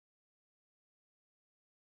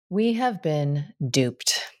We have been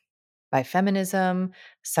duped by feminism,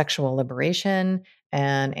 sexual liberation,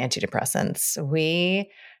 and antidepressants.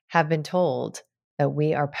 We have been told that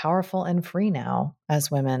we are powerful and free now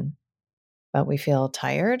as women, but we feel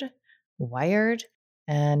tired, wired,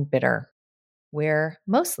 and bitter. We're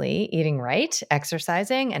mostly eating right,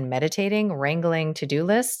 exercising and meditating, wrangling to-do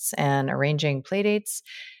lists and arranging playdates,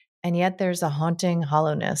 and yet there's a haunting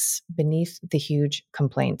hollowness beneath the huge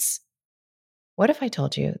complaints. What if I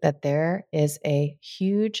told you that there is a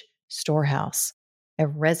huge storehouse, a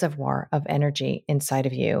reservoir of energy inside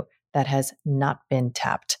of you that has not been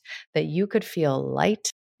tapped, that you could feel light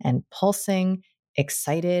and pulsing,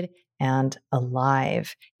 excited and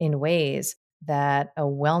alive in ways that a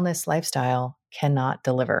wellness lifestyle cannot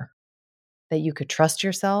deliver, that you could trust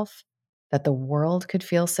yourself, that the world could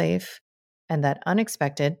feel safe, and that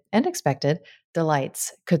unexpected and expected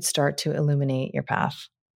delights could start to illuminate your path.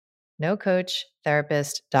 No coach,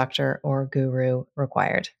 therapist, doctor, or guru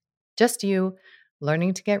required. Just you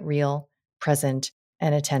learning to get real, present,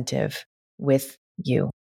 and attentive with you.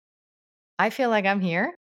 I feel like I'm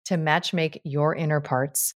here to matchmake your inner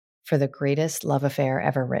parts for the greatest love affair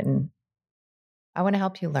ever written. I want to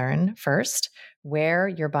help you learn first where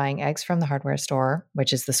you're buying eggs from the hardware store,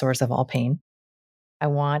 which is the source of all pain. I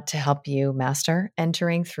want to help you master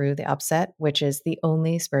entering through the upset, which is the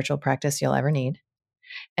only spiritual practice you'll ever need,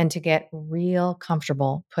 and to get real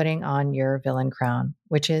comfortable putting on your villain crown,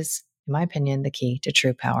 which is, in my opinion, the key to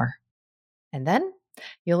true power. And then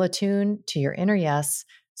you'll attune to your inner yes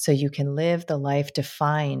so you can live the life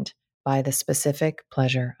defined by the specific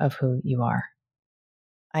pleasure of who you are.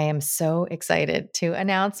 I am so excited to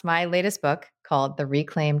announce my latest book called The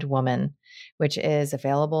Reclaimed Woman, which is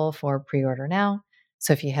available for pre-order now.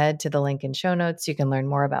 So if you head to the link in show notes, you can learn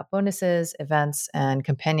more about bonuses, events, and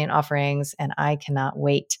companion offerings. And I cannot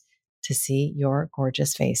wait to see your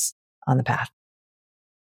gorgeous face on the path.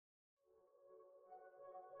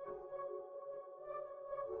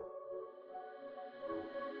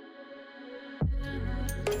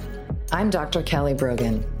 I'm Dr. Kelly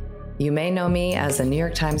Brogan. You may know me as a New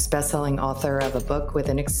York Times bestselling author of a book with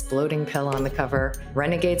an exploding pill on the cover,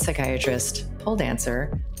 renegade psychiatrist, pole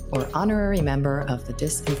dancer, or honorary member of the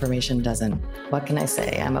Disinformation Dozen. What can I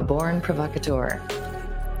say? I'm a born provocateur.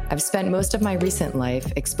 I've spent most of my recent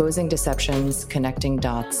life exposing deceptions, connecting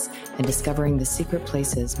dots, and discovering the secret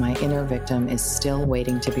places my inner victim is still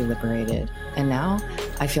waiting to be liberated. And now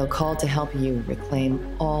I feel called to help you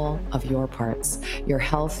reclaim all of your parts, your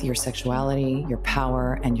health, your sexuality, your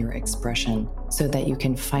power, and your expression, so that you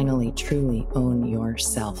can finally truly own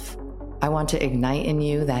yourself. I want to ignite in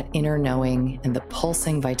you that inner knowing and the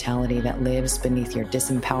pulsing vitality that lives beneath your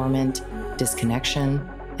disempowerment, disconnection,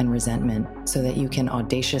 and resentment, so that you can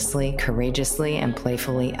audaciously, courageously, and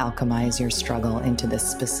playfully alchemize your struggle into the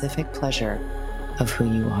specific pleasure of who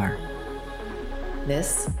you are.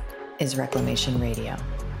 This is Reclamation Radio,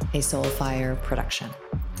 a Soulfire production.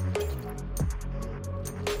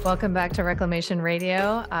 Welcome back to Reclamation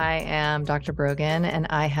Radio. I am Dr. Brogan, and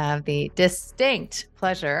I have the distinct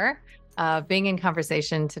pleasure of being in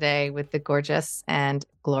conversation today with the gorgeous and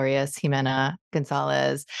glorious Ximy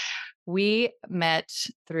Gonzalez. We met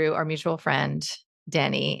through our mutual friend,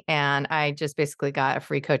 Danny, and I just basically got a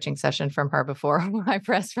free coaching session from her before I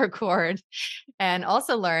pressed record, and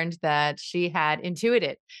also learned that she had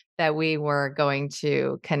intuited that we were going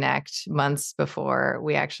to connect months before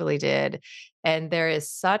we actually did. And there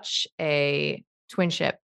is such a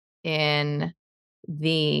twinship in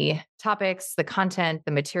the topics, the content,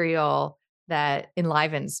 the material that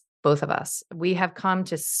enlivens both of us. We have come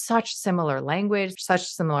to such similar language, such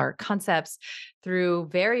similar concepts through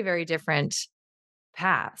very, very different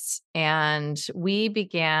paths. And we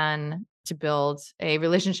began to build a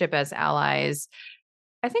relationship as allies,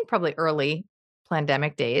 I think probably early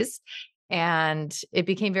pandemic days. And it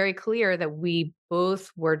became very clear that we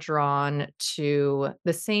both were drawn to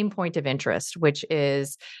the same point of interest, which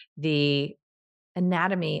is the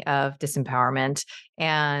anatomy of disempowerment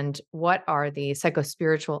and what are the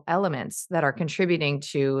psychospiritual elements that are contributing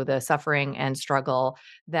to the suffering and struggle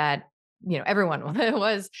that everyone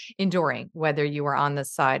was enduring, whether you were on the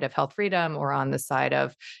side of health freedom or on the side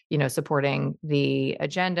of supporting the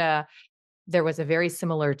agenda. There was a very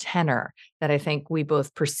similar tenor that I think we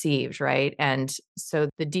both perceived, right? And so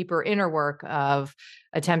the deeper inner work of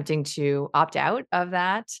attempting to opt out of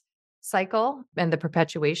that cycle and the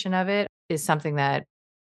perpetuation of it is something that,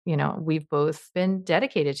 we've both been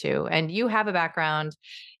dedicated to. And you have a background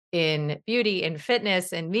in beauty and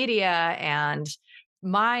fitness and media. And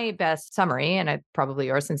my best summary, and I probably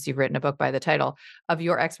yours since you've written a book by the title, of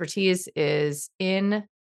your expertise is in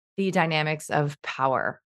the dynamics of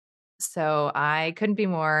power So I couldn't be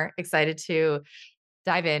more excited to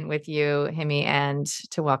dive in with you, Himi, and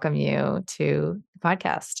to welcome you to the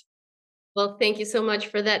podcast. Well, thank you so much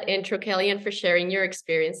for that intro, Kelly, and for sharing your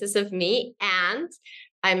experiences of me. And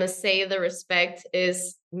I must say the respect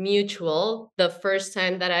is mutual. The first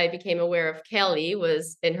time that I became aware of Kelly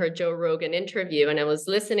was in her Joe Rogan interview. And I was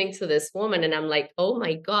listening to this woman and I'm like, oh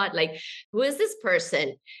my God, like, who is this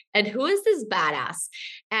person? And who is this badass?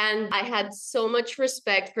 And I had so much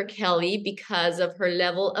respect for Kelly because of her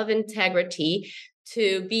level of integrity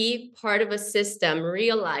to be part of a system,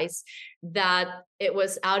 realize that it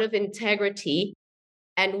was out of integrity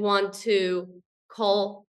and want to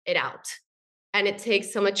call it out. And it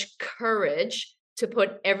takes so much courage to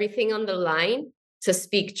put everything on the line to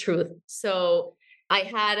speak truth. So I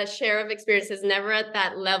had a share of experiences, never at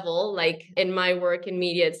that level, like in my work in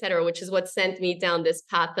media, et cetera, which is what sent me down this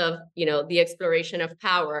path of, the exploration of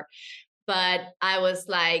power. But I was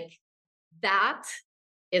like, that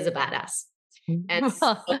is a badass. And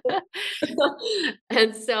so,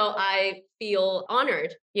 and so I feel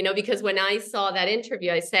honored, because when I saw that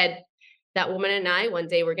interview, I said, that woman and I, one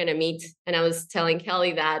day we're going to meet. And I was telling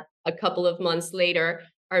Kelly that a couple of months later,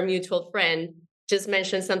 our mutual friend just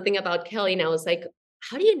mentioned something about Kelly. And I was like,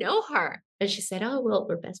 how do you know her? And she said, oh, well,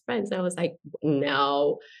 we're best friends. I was like,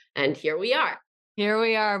 no. And here we are. Here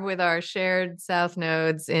we are with our shared South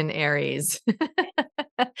nodes in Aries.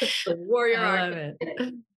 The warrior I love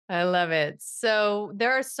it. I love it. So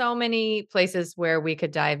there are so many places where we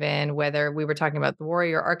could dive in, whether we were talking about the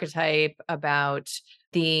warrior archetype, about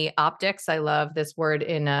the optics. I love this word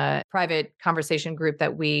in a private conversation group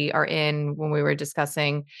that we are in when we were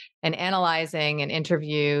discussing and analyzing an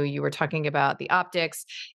interview. You were talking about the optics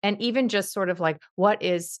and even just sort of like, what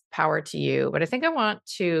is power to you? But I think I want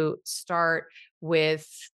to start with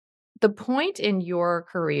the point in your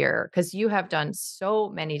career, because you have done so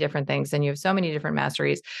many different things and you have so many different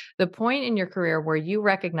masteries, the point in your career where you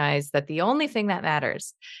recognize that the only thing that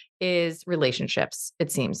matters is relationships,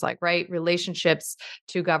 it seems like, right? Relationships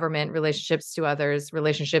to government, relationships to others,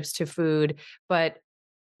 relationships to food. But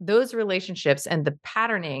those relationships and the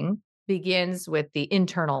patterning begins with the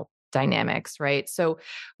internal dynamics, right? So,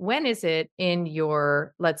 when is it in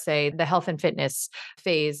your, let's say, the health and fitness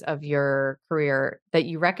phase of your career that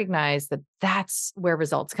you recognize that that's where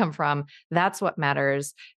results come from? That's what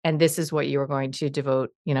matters. And this is what you are going to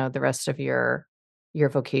devote, the rest of your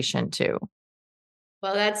vocation to.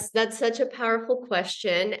 Well, that's such a powerful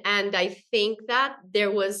question. And I think that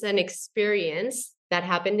there was an experience that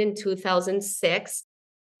happened in 2006.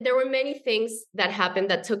 There were many things that happened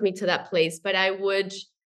that took me to that place, but I would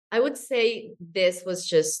say this was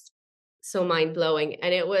just so mind-blowing.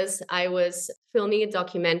 And I was filming a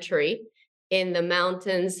documentary in the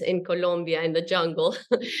mountains in Colombia in the jungle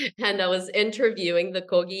and I was interviewing the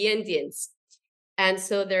Kogi Indians. And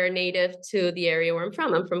so they're native to the area where I'm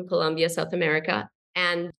from. I'm from Colombia, South America.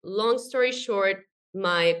 And long story short,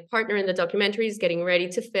 my partner in the documentary is getting ready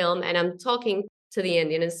to film, and I'm talking to the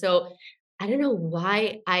Indian. And so I don't know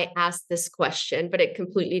why I asked this question, but it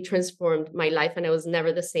completely transformed my life. And I was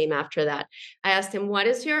never the same after that. I asked him, what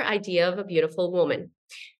is your idea of a beautiful woman?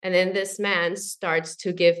 And then this man starts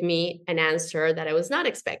to give me an answer that I was not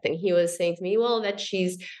expecting. He was saying to me, well, that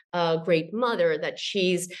she's a great mother, that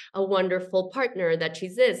she's a wonderful partner, that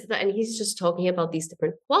she's this, that, and he's just talking about these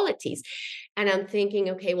different qualities. And I'm thinking,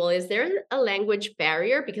 okay, well, is there a language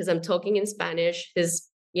barrier? Because I'm talking in Spanish. His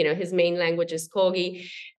main language is Kogi.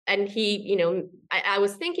 And I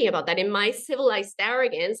was thinking about that. In my civilized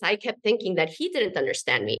arrogance, I kept thinking that he didn't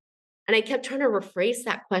understand me. And I kept trying to rephrase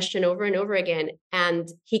that question over and over again. And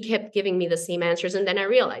he kept giving me the same answers. And then I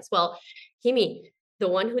realized, well, Himi, the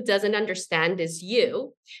one who doesn't understand is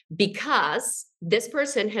you, because this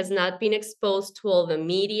person has not been exposed to all the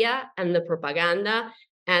media and the propaganda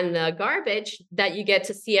and the garbage that you get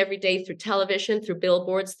to see every day through television, through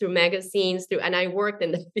billboards, through magazines, and I worked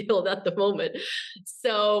in the field at the moment.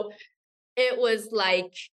 So it was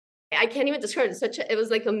like, I can't even describe it. It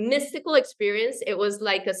was like a mystical experience. It was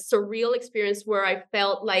like a surreal experience where I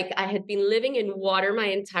felt like I had been living in water my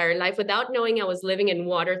entire life without knowing I was living in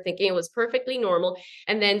water, thinking it was perfectly normal.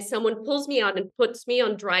 And then someone pulls me out and puts me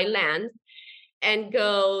on dry land and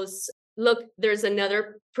goes, look, there's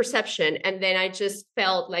another perception. And then I just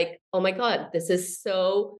felt like, oh my God, this is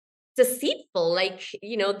so deceitful. Like,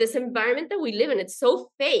 this environment that we live in, it's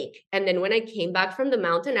so fake. And then when I came back from the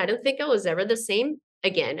mountain, I don't think I was ever the same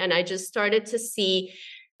again. And I just started to see,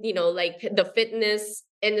 like the fitness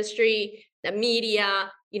industry, the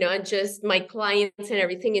media, and just my clients and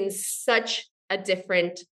everything in such a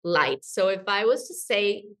different light. So if I was to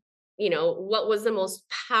say, what was the most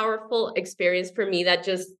powerful experience for me that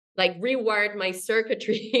just like rewired my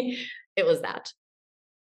circuitry. It was that.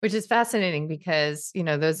 Which is fascinating because,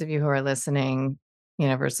 those of you who are listening,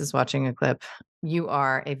 versus watching a clip, you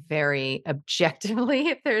are a very objectively,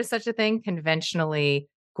 if there is such a thing, conventionally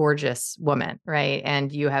gorgeous woman, right?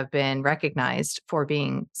 And you have been recognized for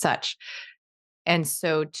being such. And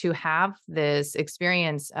so to have this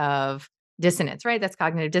experience of dissonance, right? That's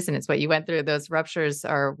cognitive dissonance. What you went through, those ruptures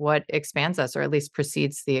are what expands us, or at least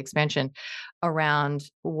precedes the expansion around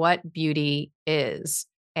what beauty is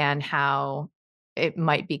and how it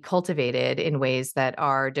might be cultivated in ways that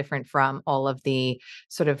are different from all of the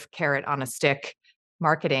sort of carrot on a stick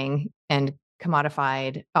marketing and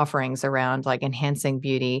commodified offerings around like enhancing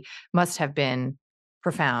beauty must have been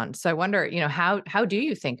profound. So I wonder, how do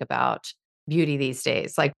you think about beauty these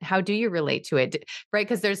days? Like, how do you relate to it? Right?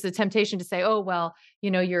 Because there's the temptation to say, oh, well,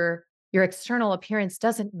 your external appearance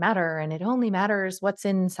doesn't matter and it only matters what's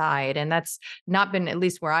inside. And that's not been, at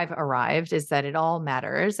least where I've arrived, is that it all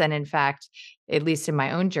matters. And in fact, at least in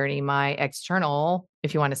my own journey, my external,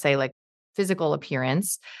 if you want to say like physical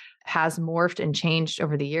appearance, has morphed and changed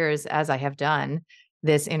over the years as I have done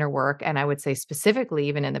this inner work. And I would say specifically,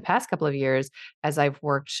 even in the past couple of years, as I've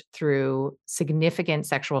worked through significant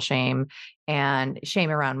sexual shame and shame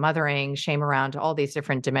around mothering, shame around all these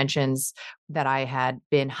different dimensions that I had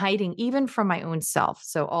been hiding even from my own self.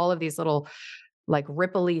 So all of these little like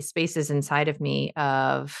ripply spaces inside of me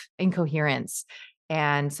of incoherence.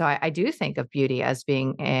 And so I do think of beauty as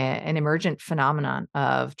being an emergent phenomenon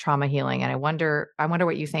of trauma healing. And I wonder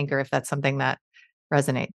what you think, or if that's something that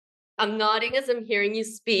resonates. I'm nodding as I'm hearing you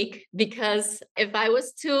speak, because if I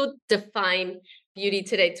was to define beauty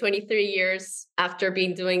today, 23 years after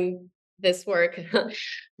being doing this work,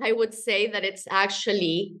 I would say that it's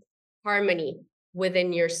actually harmony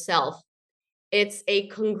within yourself. It's a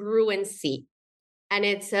congruency, and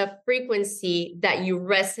it's a frequency that you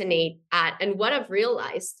resonate at. And what I've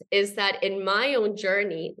realized is that in my own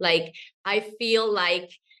journey, like, I feel like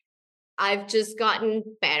I've just gotten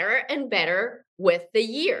better and better with the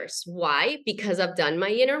years. Why? Because I've done my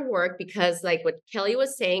inner work, because like what Kelly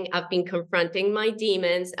was saying, I've been confronting my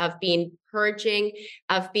demons, I've been purging,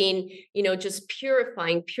 I've been, just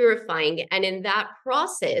purifying. And in that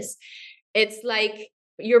process, it's like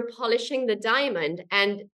you're polishing the diamond,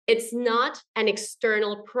 and it's not an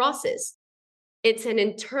external process. It's an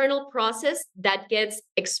internal process that gets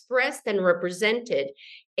expressed and represented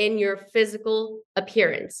in your physical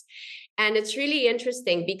appearance. And it's really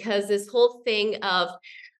interesting because this whole thing of,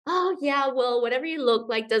 oh, yeah, well, whatever you look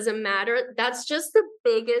like doesn't matter. That's just the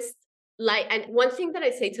biggest lie. And one thing that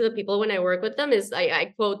I say to the people when I work with them is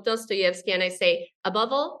I quote Dostoevsky and I say,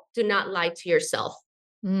 above all, do not lie to yourself.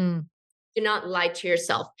 Mm. Do not lie to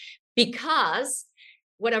yourself. Because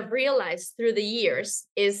what I've realized through the years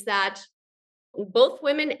is that both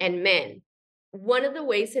women and men, one of the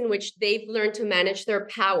ways in which they've learned to manage their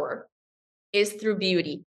power is through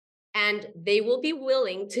beauty. And they will be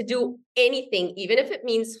willing to do anything, even if it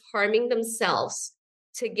means harming themselves,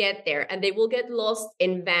 to get there. And they will get lost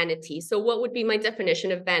in vanity. So what would be my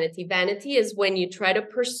definition of vanity? Vanity is when you try to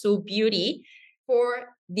pursue beauty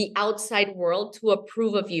for the outside world to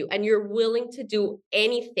approve of you. And you're willing to do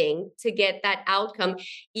anything to get that outcome,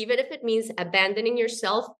 even if it means abandoning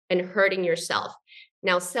yourself and hurting yourself.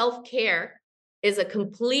 Now, self-care is a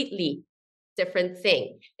completely different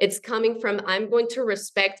thing. It's coming from, I'm going to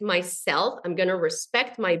respect myself. I'm going to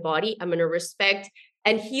respect my body. I'm going to respect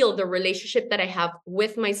and heal the relationship that I have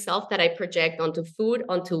with myself, that I project onto food,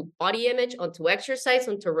 onto body image, onto exercise,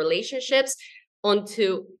 onto relationships,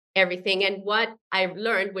 onto everything. And what I've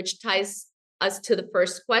learned, which ties us to the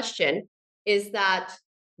first question, is that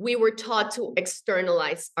we were taught to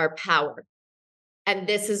externalize our power. And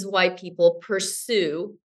this is why people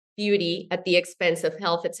pursue beauty at the expense of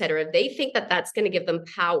health, et cetera. They think that that's going to give them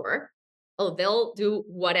power. Oh, they'll do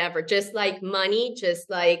whatever, just like money, just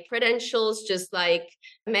like credentials, just like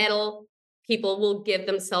metal. People will give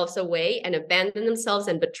themselves away and abandon themselves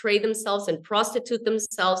and betray themselves and prostitute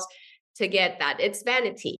themselves to get that. It's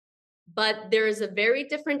vanity. But there is a very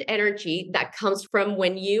different energy that comes from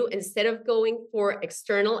when you, instead of going for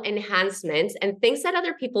external enhancements and things that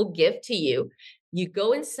other people give to you, you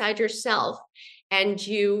go inside yourself and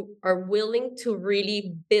you are willing to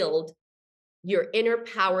really build your inner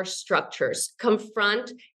power structures.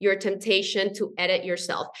 Confront your temptation to edit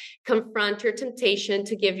yourself. Confront your temptation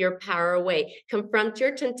to give your power away. Confront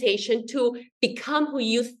your temptation to become who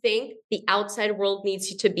you think the outside world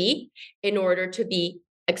needs you to be in order to be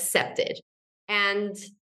accepted. And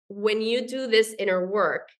when you do this inner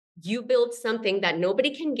work, you build something that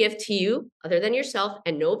nobody can give to you other than yourself,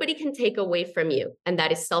 and nobody can take away from you. And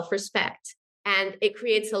that is self-respect. And it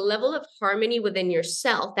creates a level of harmony within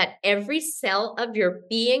yourself that every cell of your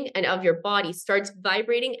being and of your body starts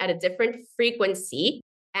vibrating at a different frequency,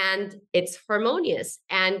 and it's harmonious,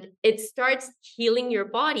 and it starts healing your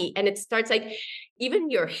body, and it starts like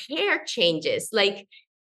even your hair changes, like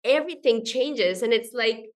everything changes. And it's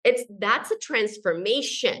like, that's a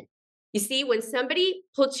transformation. You see, when somebody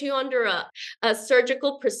puts you under a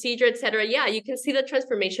surgical procedure, etc., yeah, you can see the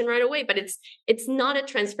transformation right away, but it's not a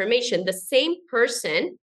transformation. The same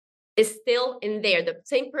person is still in there, the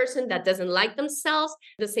same person that doesn't like themselves,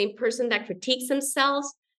 the same person that critiques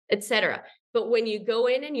themselves, etc. But when you go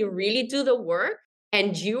in and you really do the work,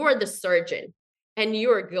 and you are the surgeon, and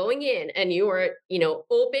you are going in and you are,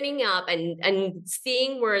 opening up and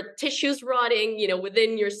seeing where tissues rotting,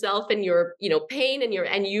 within yourself, and your, pain,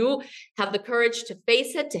 and you have the courage to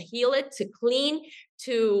face it, to heal it, to clean,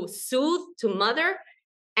 to soothe, to mother,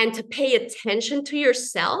 and to pay attention to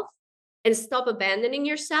yourself and stop abandoning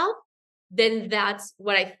yourself, then that's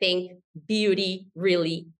what I think beauty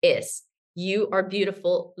really is. You are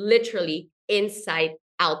beautiful, literally inside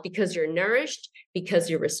out, because you're nourished, because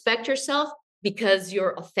you respect yourself, because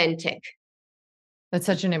you're authentic. That's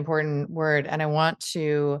such an important word. And I want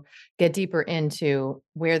to get deeper into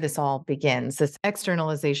where this all begins, this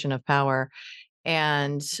externalization of power.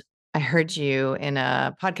 And I heard you in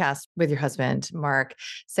a podcast with your husband, Mark,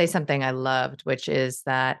 say something I loved, which is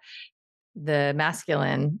that the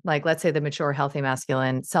masculine, like let's say the mature, healthy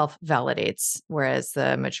masculine self validates, whereas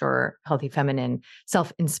the mature, healthy feminine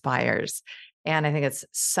self inspires. And I think it's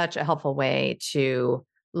such a helpful way to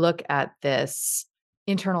look at this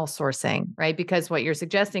internal sourcing, right? Because what you're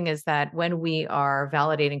suggesting is that when we are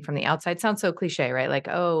validating from the outside, sounds so cliche, right? Like,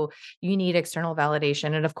 oh, you need external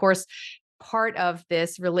validation. And of course, part of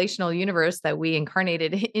this relational universe that we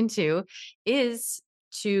incarnated into is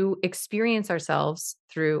to experience ourselves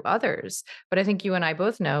through others. But I think you and I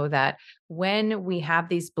both know that when we have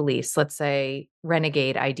these beliefs, let's say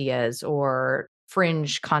renegade ideas or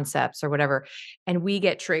fringe concepts or whatever, and we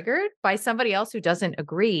get triggered by somebody else who doesn't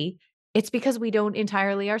agree, it's because we don't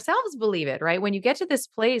entirely ourselves believe it, right? When you get to this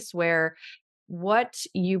place where what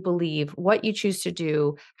you believe, what you choose to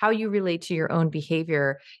do, how you relate to your own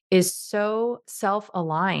behavior is so self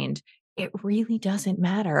aligned, it really doesn't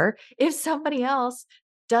matter if somebody else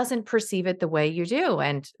doesn't perceive it the way you do.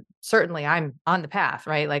 And certainly I'm on the path,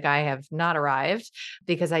 right? Like I have not arrived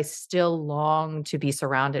because I still long to be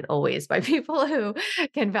surrounded always by people who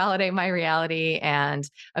can validate my reality and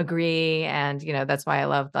agree. And, that's why I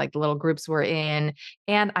love like the little groups we're in.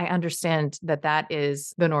 And I understand that that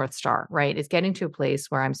is the North Star, right? It's getting to a place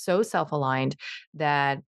where I'm so self aligned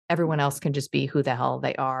that everyone else can just be who the hell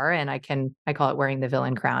they are. And I call it wearing the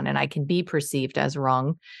villain crown, and I can be perceived as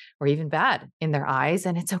wrong or even bad in their eyes.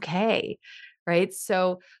 And it's okay. Right.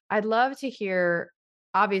 So I'd love to hear,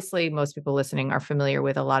 obviously, most people listening are familiar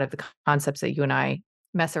with a lot of the concepts that you and I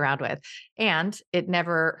mess around with, and it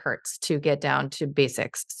never hurts to get down to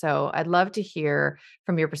basics. So I'd love to hear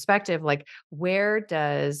from your perspective, like where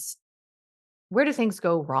do things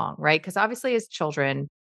go wrong? Right. Because obviously as children,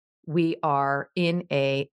 we are in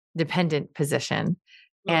a dependent position.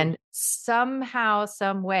 Mm. And somehow,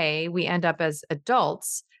 some way, we end up as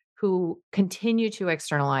adults who continue to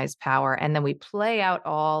externalize power. And then we play out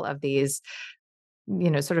all of these,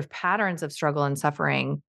 sort of patterns of struggle and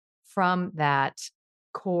suffering from that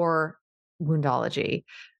core woundology.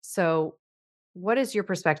 So, what is your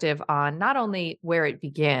perspective on not only where it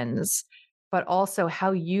begins, but also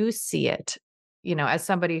how you see it? As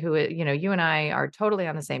somebody who, you and I are totally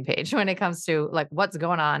on the same page when it comes to like what's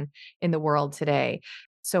going on in the world today.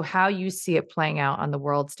 So how you see it playing out on the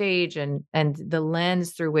world stage and the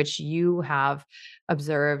lens through which you have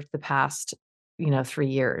observed the past, 3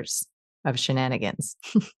 years of shenanigans.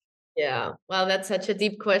 Yeah. Well, that's such a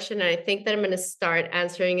deep question. And I think that I'm going to start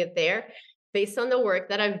answering it there based on the work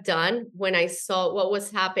that I've done when I saw what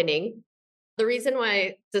was happening. The reason why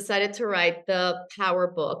I decided to write the power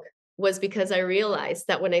book was because I realized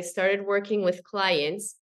that when I started working with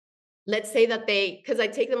clients, let's say that because I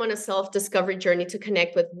take them on a self-discovery journey to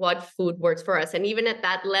connect with what food works for us. And even at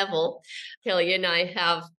that level, Kelly and I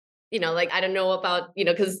have, like, I don't know about,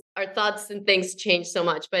 because our thoughts and things change so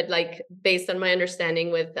much, but like based on my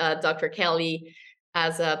understanding with Dr. Kelly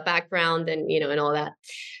as a background and, and all that.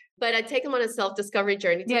 But I take them on a self-discovery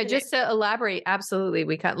journey to Yeah, connect. just to elaborate, absolutely.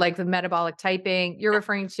 We cut like the metabolic typing. You're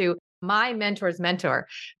referring to my mentor's mentor,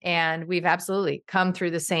 and we've absolutely come through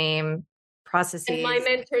the same And my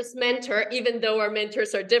processes. mentor's mentor, even though our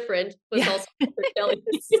mentors are different, was Yeah. also telling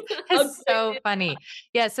me how It's great so it funny.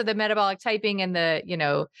 Yeah, so the metabolic typing and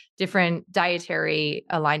the, different dietary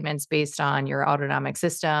alignments based on your autonomic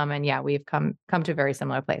system, and yeah, we've come to a very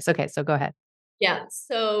similar place. Okay, so go ahead. Yeah.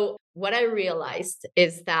 So what I realized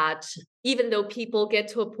is that even though people get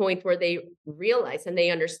to a point where they realize and they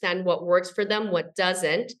understand what works for them, what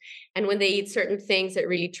doesn't, and when they eat certain things, it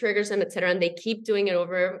really triggers them, et cetera, and they keep doing it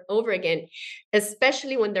over again,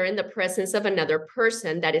 especially when they're in the presence of another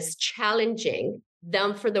person that is challenging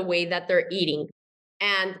them for the way that they're eating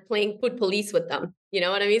and playing food police with them. You know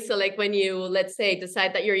what I mean? So like when you, let's say,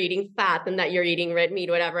 decide that you're eating fat and that you're eating red meat,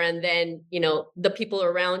 whatever, and then, the people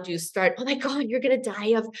around you start, oh my God, you're going to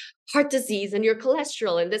die of heart disease and your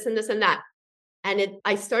cholesterol and this and this and that. And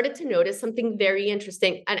I started to notice something very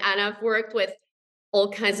interesting. And I've worked with all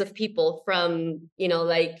kinds of people from,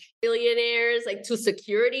 like billionaires, like to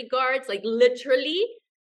security guards, like literally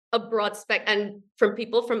a broad spec and from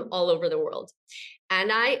people from all over the world.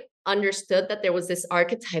 And I understood that there was this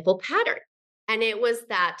archetypal pattern. And it was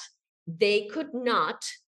that they could not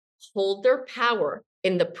hold their power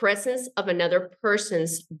in the presence of another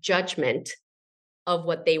person's judgment of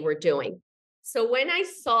what they were doing. So when I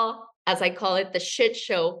saw, as I call it, the shit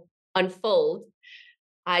show unfold,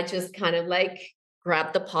 I just kind of like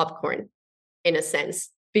grabbed the popcorn in a sense,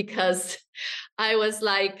 because I was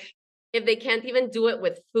like, if they can't even do it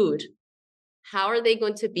with food, how are they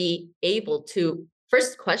going to be able to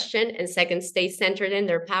first question and second stay centered in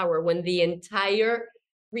their power when the entire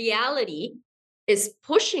reality is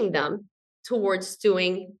pushing them towards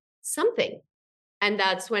doing something? And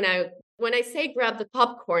that's when I say grab the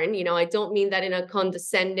popcorn, I don't mean that in a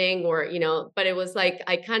condescending or, but it was like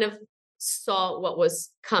I kind of saw what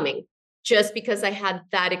was coming just because I had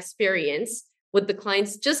that experience with the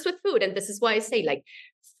clients just with food. And this is why I say like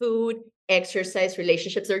food, exercise,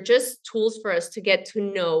 relationships are just tools for us to get to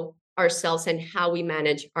know ourselves and how we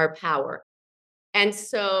manage our power. And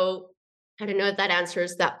so I don't know if that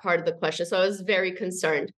answers that part of the question. So I was very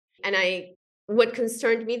concerned. And what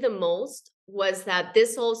concerned me the most was that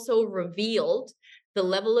this also revealed the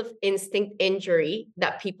level of instinct injury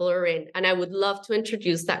that people are in. And I would love to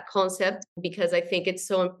introduce that concept because I think it's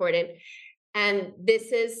so important. And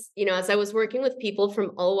this is, as I was working with people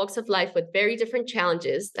from all walks of life with very different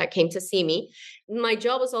challenges that came to see me, my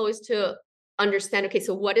job was always to understand, okay,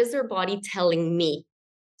 so what is their body telling me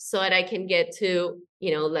so that I can get to,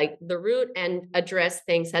 like the root and address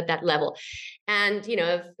things at that level. And,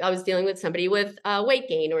 if I was dealing with somebody with weight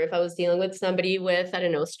gain, or if I was dealing with somebody with, I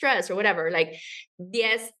don't know, stress or whatever, like,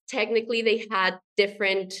 yes, technically they had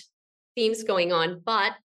different themes going on,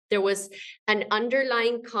 but there was an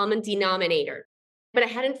underlying common denominator, but I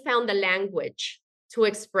hadn't found the language to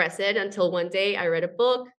express it until one day I read a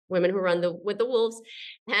book, Women Who Run with the Wolves.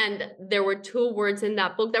 And there were two words in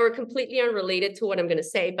that book that were completely unrelated to what I'm going to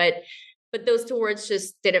say, but those two words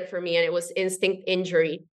just did it for me. And it was instinct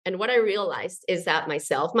injury. And what I realized is that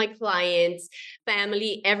myself, my clients,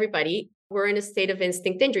 family, everybody, we're in a state of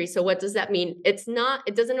instinct injury. So what does that mean? It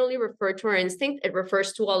doesn't only refer to our instinct, it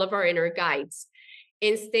refers to all of our inner guides.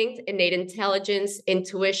 Instinct, innate intelligence,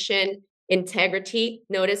 intuition, integrity.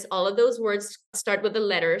 Notice all of those words start with the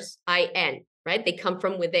letters IN, right? They come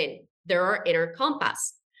from within. They're our inner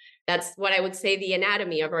compass. That's what I would say the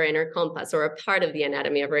anatomy of our inner compass, or a part of the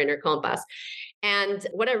anatomy of our inner compass. And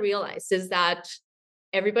what I realized is that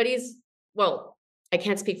well, I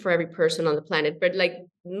can't speak for every person on the planet, but like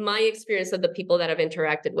my experience of the people that I've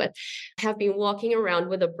interacted with have been walking around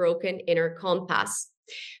with a broken inner compass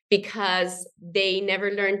because they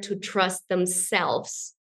never learned to trust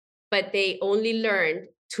themselves, but they only learned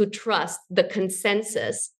to trust the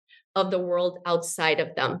consensus of the world outside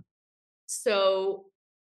of them. So,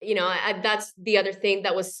 that's the other thing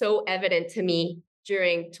that was so evident to me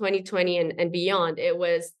during 2020 and beyond. It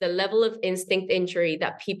was the level of instinct injury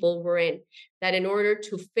that people were in, that in order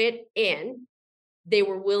to fit in, they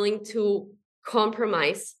were willing to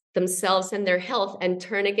compromise themselves and their health and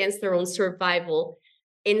turn against their own survival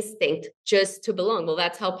instinct just to belong. Well,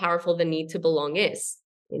 that's how powerful the need to belong is,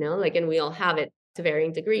 and we all have it to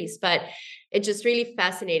varying degrees, but it just really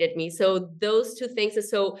fascinated me. So those two things. And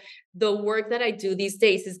so the work that I do these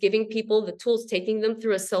days is giving people the tools, taking them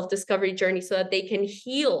through a self-discovery journey so that they can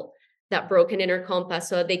heal that broken inner compass,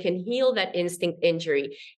 so that they can heal that instinct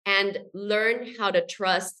injury and learn how to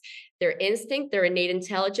trust their instinct, their innate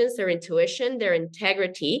intelligence, their intuition, their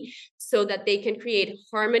integrity, so that they can create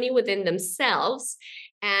harmony within themselves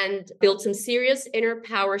and build some serious inner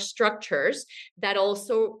power structures that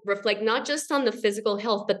also reflect not just on the physical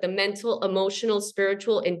health, but the mental, emotional,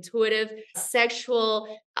 spiritual, intuitive,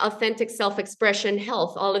 sexual, authentic self-expression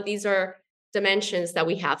health. All of these are dimensions that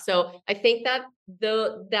we have. So I think that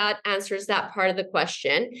that answers that part of the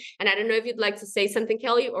question. And I don't know if you'd like to say something,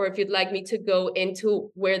 Kelly, or if you'd like me to go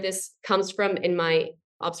into where this comes from in my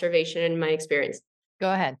observation and my experience.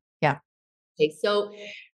 Go ahead. Yeah. Okay, so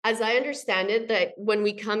as I understand it, that when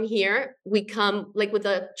we come here, we come like with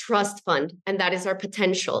a trust fund, and that is our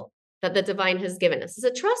potential that the divine has given us. It's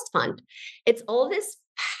a trust fund. It's all this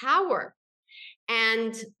power.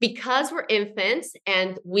 And because we're infants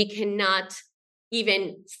and we cannot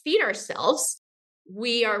even feed ourselves,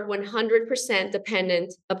 we are 100%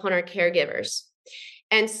 dependent upon our caregivers.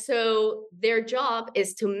 And so their job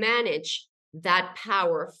is to manage that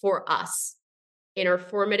power for us in our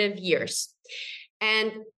formative years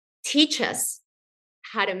and teach us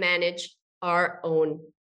how to manage our own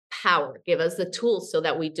power, give us the tools so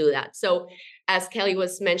that we do that. So, as Kelly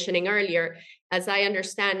was mentioning earlier, as I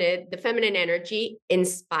understand it, the feminine energy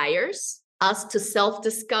inspires us to self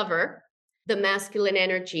discover. The masculine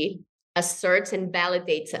energy asserts and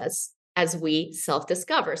validates us as we self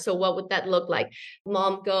discover. So, what would that look like?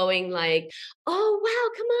 Mom going like, oh,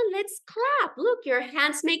 wow, come on, let's clap. Look, your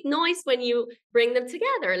hands make noise when you bring them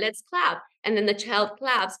together. Let's clap. And then the child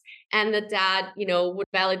claps, and the dad, would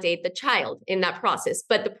validate the child in that process.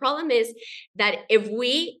 But the problem is that if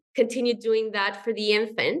we continue doing that for the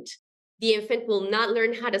infant will not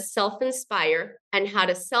learn how to self-inspire and how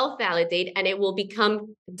to self-validate, and it will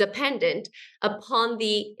become dependent upon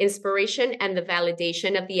the inspiration and the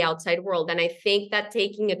validation of the outside world. And I think that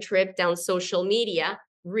taking a trip down social media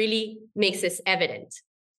really makes this evident.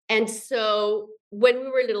 And so when we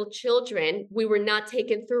were little children, we were not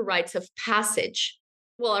taken through rites of passage.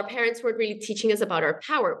 Well, our parents weren't really teaching us about our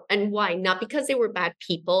power. And why? Not because they were bad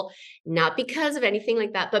people, not because of anything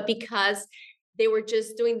like that, but because they were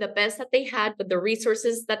just doing the best that they had with the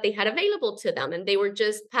resources that they had available to them. And they were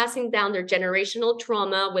just passing down their generational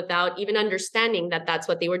trauma without even understanding that that's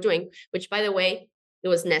what they were doing, which, by the way, it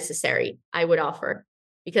was necessary, I would offer.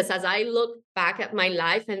 Because as I look back at my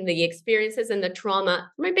life and the experiences and the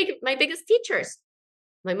trauma, my biggest teachers,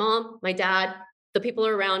 my mom, my dad, the people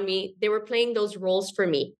around me, they were playing those roles for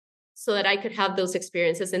me so that I could have those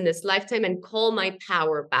experiences in this lifetime and call my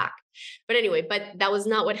power back. But anyway, that was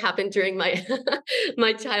not what happened during my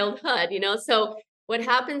my childhood, So what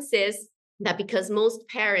happens is that because most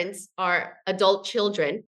parents are adult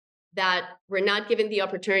children that were not given the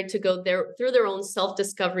opportunity to go through their own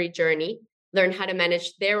self-discovery journey, learn how to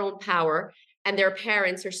manage their own power, and their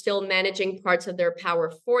parents are still managing parts of their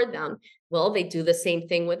power for them. Well, they do the same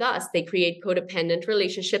thing with us. They create codependent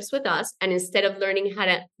relationships with us. And instead of learning how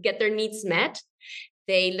to get their needs met,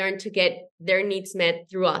 they learn to get their needs met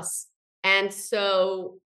through us. And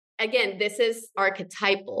so, again, this is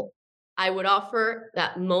archetypal. I would offer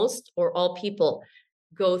that most or all people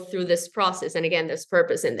go through this process. And again, there's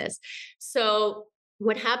purpose in this. So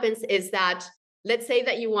what happens is that, let's say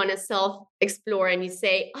that you want to self-explore and you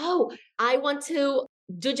say, oh, I want to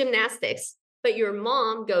do gymnastics. But your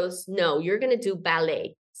mom goes, no, you're going to do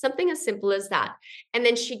ballet. Something as simple as that. And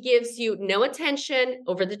then she gives you no attention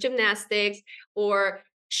over the gymnastics, or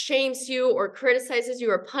shames you or criticizes you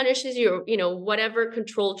or punishes you, or, whatever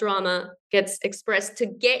control drama gets expressed to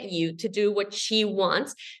get you to do what she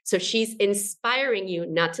wants. So she's inspiring you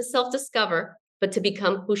not to self-discover, but to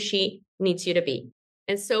become who she needs you to be.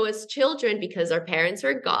 And so as children, because our parents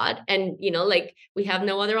are God and, we have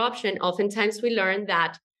no other option, oftentimes we learn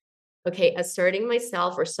that, okay, asserting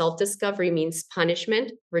myself or self-discovery means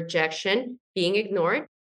punishment, rejection, being ignored.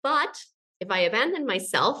 But if I abandon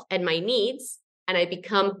myself and my needs and I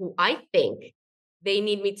become who I think they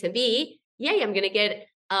need me to be, yay, I'm going to get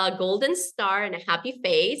a golden star and a happy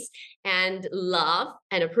face and love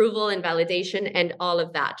and approval and validation and all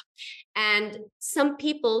of that. And some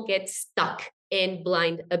people get stuck in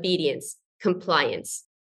blind obedience, compliance.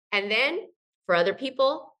 And then for other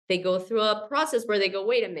people, they go through a process where they go,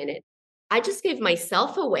 wait a minute, I just gave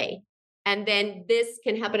myself away. And then this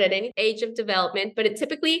can happen at any age of development, but it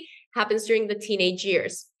typically happens during the teenage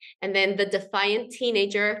years. And then the defiant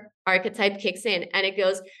teenager archetype kicks in and it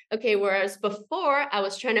goes, okay, whereas before I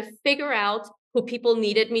was trying to figure out who people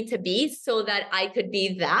needed me to be so that I could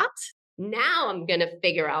be that, now I'm going to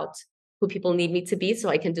figure out who people need me to be so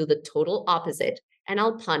I can do the total opposite, and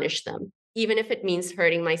I'll punish them, even if it means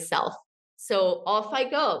hurting myself. So off I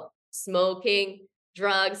go, smoking,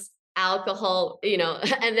 drugs, alcohol,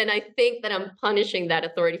 and then I think that I'm punishing that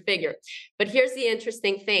authority figure. But here's the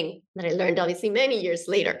interesting thing that I learned obviously many years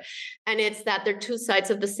later. And it's that they're two sides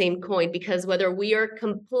of the same coin, because whether we are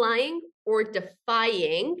complying or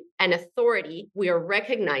defying an authority, we are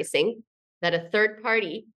recognizing that a third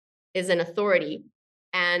party is an authority,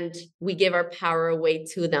 and we give our power away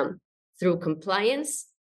to them through compliance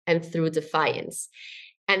and through defiance.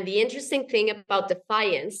 And the interesting thing about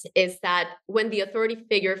defiance is that when the authority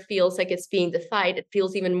figure feels like it's being defied, it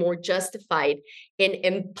feels even more justified in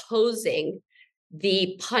imposing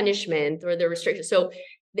the punishment or the restriction. So,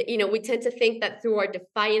 we tend to think that through our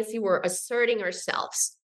defiancy, we're asserting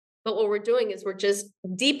ourselves. But what we're doing is we're just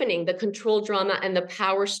deepening the control drama and the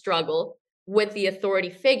power struggle with the authority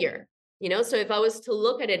figure. So if I was to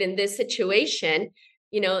look at it in this situation,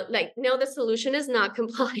 no, the solution is not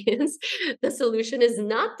compliance. The solution is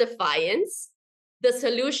not defiance. The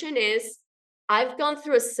solution is I've gone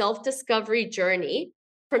through a self-discovery journey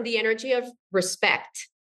from the energy of respect.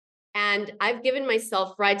 And I've given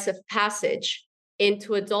myself rites of passage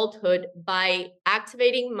into adulthood by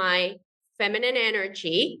activating my feminine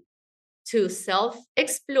energy to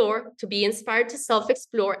self-explore, to be inspired to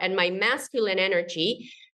self-explore, and my masculine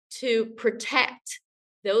energy to protect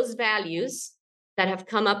those values that have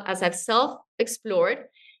come up as I've self-explored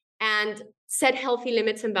and set healthy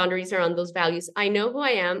limits and boundaries around those values. I know who I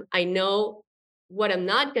am. I know what I'm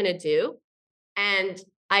not going to do. And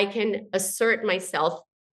I can assert myself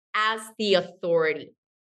as the authority.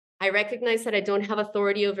 I recognize that I don't have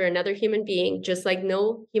authority over another human being, just like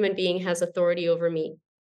no human being has authority over me,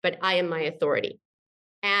 but I am my authority.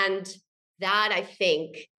 And that, I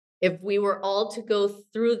think, if we were all to go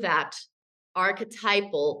through that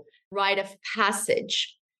archetypal rite of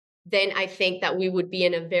passage, then I think that we would be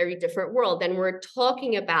in a very different world. And we're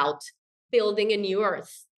talking about building a new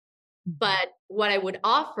earth. But what I would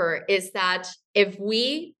offer is that if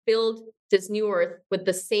we build this new earth with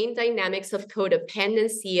the same dynamics of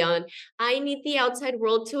codependency on, I need the outside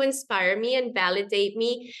world to inspire me and validate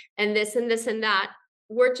me and this and this and that,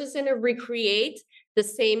 we're just going to recreate the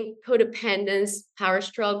same codependence, power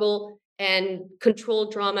struggle, and control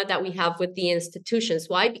drama that we have with the institutions.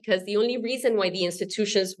 Why? Because the only reason why the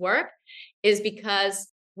institutions work is because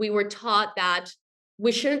we were taught that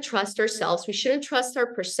we shouldn't trust ourselves. We shouldn't trust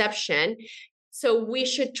our perception. So we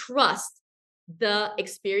should trust the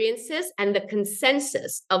experiences and the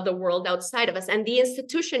consensus of the world outside of us. And the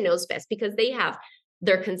institution knows best because they have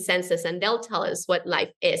their consensus and they'll tell us what life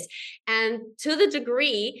is. And to the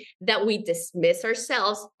degree that we dismiss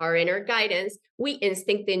ourselves, our inner guidance, we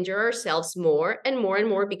instinct injure ourselves more and more and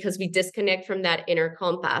more because we disconnect from that inner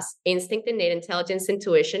compass, instinct, innate intelligence,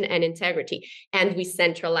 intuition, and integrity. And we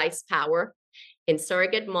centralize power in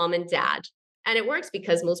surrogate mom and dad. And it works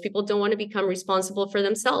because most people don't want to become responsible for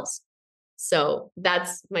themselves. So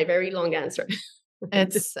that's my very long answer.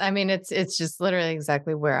 It's just literally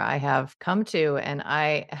exactly where I have come to. And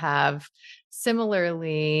I have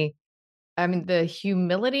similarly, the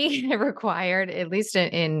humility required, at least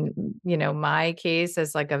in my case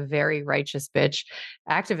as like a very righteous bitch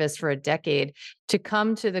activist for a decade, to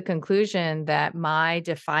come to the conclusion that my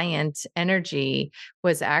defiant energy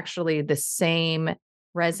was actually the same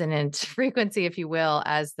resonant frequency, if you will,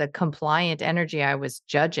 as the compliant energy I was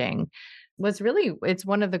judging it's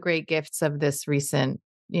one of the great gifts of this recent,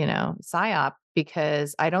 psyop,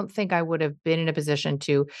 because I don't think I would have been in a position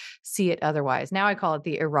to see it otherwise. Now I call it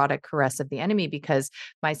the erotic caress of the enemy because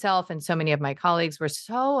myself and so many of my colleagues were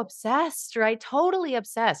so obsessed, right? Totally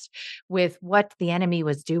obsessed with what the enemy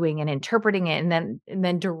was doing and interpreting it and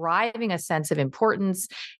then deriving a sense of importance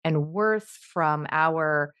and worth from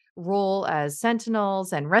our role as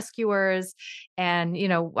sentinels and rescuers. And,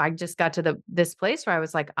 I just got to this place where I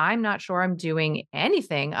was like, I'm not sure I'm doing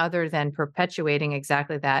anything other than perpetuating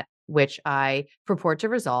exactly that which I purport to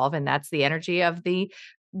resolve. And that's the energy of the,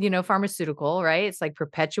 pharmaceutical, right? It's like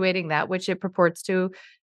perpetuating that which it purports to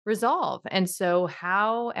resolve. And so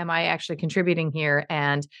how am I actually contributing here?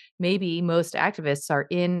 And maybe most activists are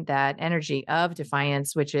in that energy of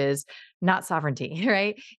defiance, which is not sovereignty,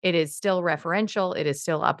 right? It is still referential, it is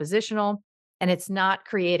still oppositional. And it's not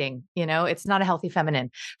creating, it's not a healthy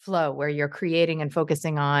feminine flow where you're creating and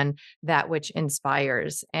focusing on that which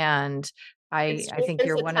inspires. And I think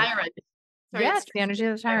you're one of tyrant. Sorry, Yes, the energy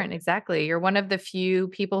of the tyrant. Exactly. You're one of the few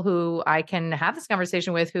people who I can have this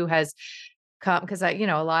conversation with who has come because a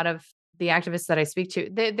lot of the activists that I speak to,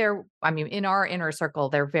 in our inner circle,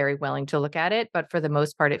 they're very willing to look at it. But for the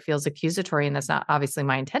most part, it feels accusatory. And that's not obviously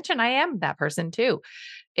my intention. I am that person too.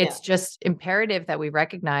 It's just imperative that we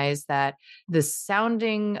recognize that the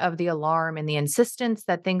sounding of the alarm and the insistence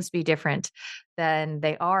that things be different, than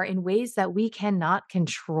they are in ways that we cannot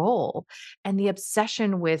control. And the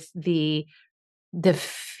obsession with the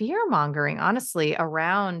fear mongering, honestly,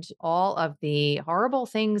 around all of the horrible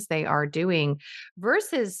things they are doing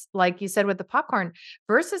versus, like you said, with the popcorn,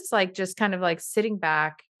 versus like just kind of like sitting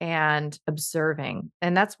back and observing.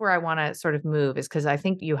 And that's where I want to sort of move, is because I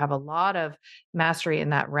think you have a lot of mastery in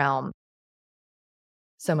that realm.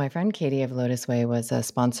 So, my friend Katie of Lotus Way was a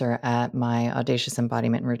sponsor at my Audacious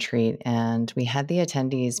Embodiment retreat, and we had the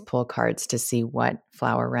attendees pull cards to see what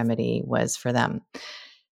flower remedy was for them.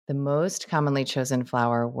 The most commonly chosen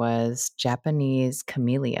flower was Japanese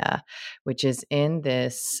camellia, which is in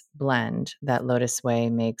this blend that Lotus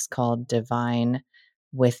Way makes called Divine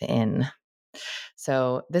Within.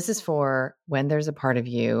 So, this is for when there's a part of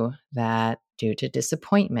you that, due to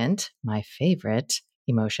disappointment, my favorite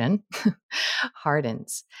emotion,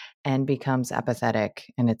 hardens and becomes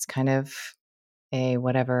apathetic. And it's kind of a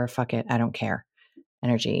whatever, fuck it, I don't care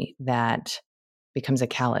energy that becomes a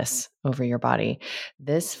callus over your body.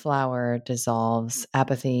 This flower dissolves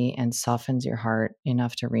apathy and softens your heart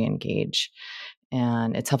enough to re-engage.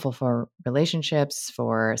 And it's helpful for relationships,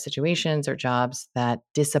 for situations or jobs that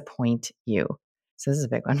disappoint you. So this is a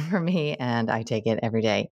big one for me, and I take it every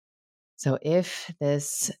day. So if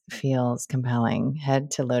this feels compelling,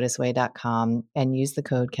 head to lotusway.com and use the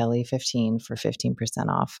code Kelly15 for 15%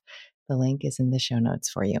 off. The link is in the show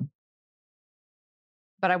notes for you.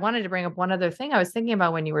 But I wanted to bring up one other thing I was thinking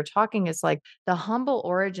about when you were talking, is like the humble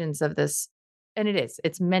origins of this. And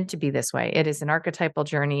it's meant to be this way. It is an archetypal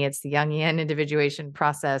journey. It's the Jungian individuation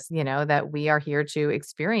process, that we are here to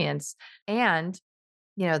experience. And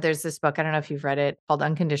there's this book, I don't know if you've read it, called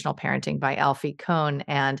Unconditional Parenting by Alfie Kohn.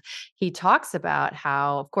 And he talks about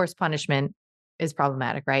how, of course, punishment is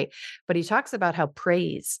problematic, right? But he talks about how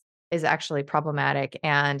praise is actually problematic.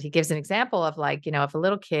 And he gives an example of like, if a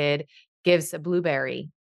little kid gives a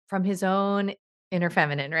blueberry from his own inner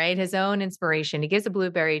feminine, right? His own inspiration. He gives a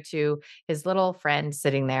blueberry to his little friend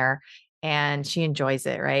sitting there, and she enjoys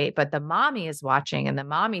it, right? But the mommy is watching, and the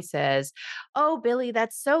mommy says, "Oh, Billy,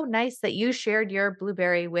 that's so nice that you shared your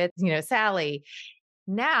blueberry with, Sally."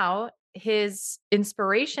 Now his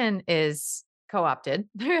inspiration is co-opted,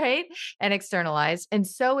 right? And externalized. And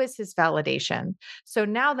so is his validation. So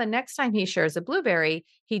now the next time he shares a blueberry,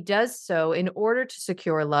 he does so in order to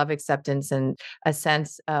secure love, acceptance, and a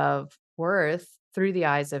sense of worth through the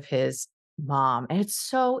eyes of his mom. And it's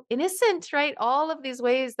so innocent, right? All of these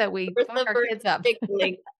ways that we Birth fuck of our birth kids up.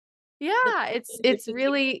 like Yeah, it's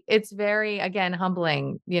really, it's very, again,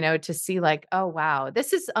 humbling, to see like, oh wow,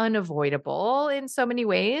 this is unavoidable in so many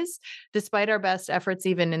ways, despite our best efforts,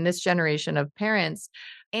 even in this generation of parents.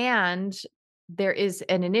 And there is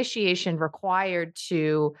an initiation required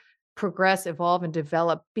to progress, evolve, and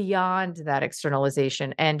develop beyond that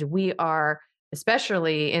externalization. And we are,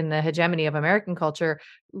 especially in the hegemony of American culture,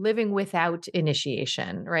 living without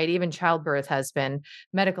initiation, right? Even childbirth has been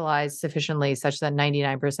medicalized sufficiently such that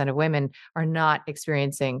 99% of women are not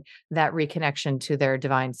experiencing that reconnection to their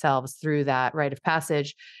divine selves through that rite of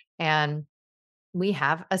passage. And we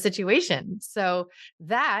have a situation. So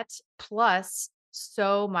that, plus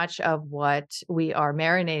so much of what we are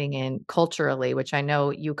marinating in culturally, which I know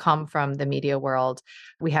you come from the media world,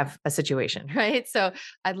 we have a situation, right? So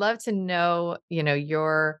I'd love to know,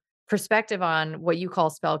 your perspective on what you call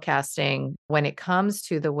spell casting when it comes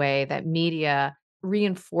to the way that media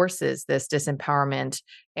reinforces this disempowerment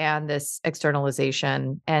and this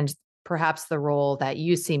externalization, and perhaps the role that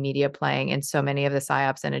you see media playing in so many of the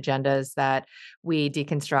psyops and agendas that we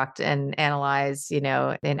deconstruct and analyze, in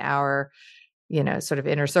our, sort of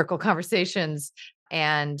inner circle conversations,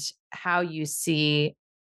 and how you see,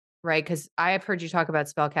 right? Because I have heard you talk about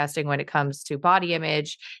spell casting when it comes to body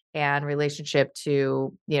image and relationship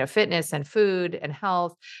to, fitness and food and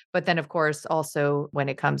health. But then, of course, also when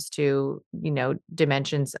it comes to,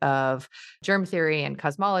 dimensions of germ theory and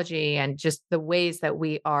cosmology, and just the ways that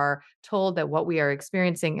we are told that what we are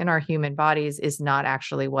experiencing in our human bodies is not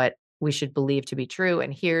actually what we should believe to be true.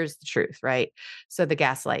 And here's the truth, right? So the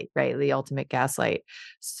gaslight, right? The ultimate gaslight.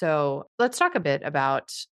 So let's talk a bit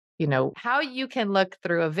about, how you can look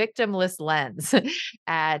through a victimless lens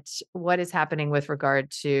at what is happening with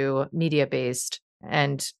regard to media-based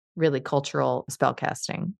and really cultural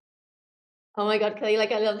spellcasting. Oh my God, Kelly,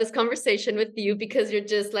 like I love this conversation with you because you're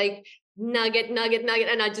just like nugget, nugget, nugget.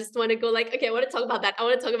 And I just want to go like, okay, I want to talk about that. I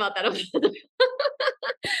want to talk about that.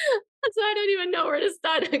 So I don't even know where to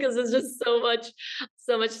start because there's just so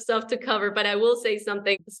much stuff to cover. But I will say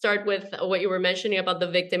something, start with what you were mentioning about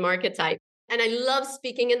the victim archetype. And I love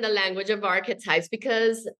speaking in the language of archetypes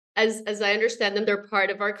because as I understand them, they're part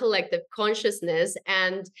of our collective consciousness.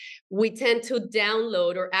 And we tend to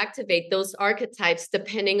download or activate those archetypes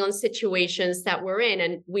depending on situations that we're in.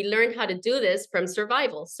 And we learn how to do this from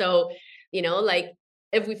survival. So, like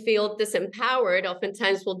if we feel disempowered,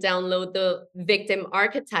 oftentimes we'll download the victim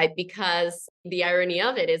archetype, because the irony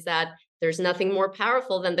of it is that there's nothing more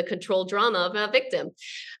powerful than the control drama of a victim.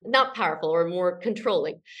 Not powerful, or more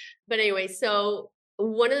controlling. But anyway, so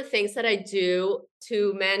one of the things that I do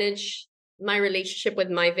to manage my relationship with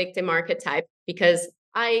my victim archetype, because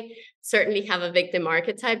I certainly have a victim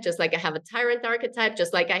archetype, just like I have a tyrant archetype,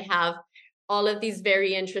 just like I have all of these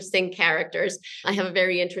very interesting characters. I have a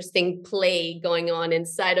very interesting play going on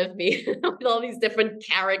inside of me with all these different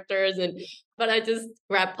characters. But I just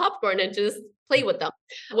grab popcorn and just play with them,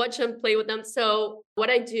 watch them, play with them. So what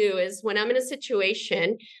I do is, when I'm in a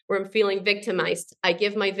situation where I'm feeling victimized, I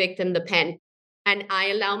give my victim the pen and I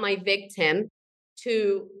allow my victim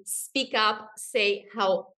to speak up, say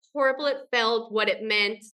how horrible it felt, what it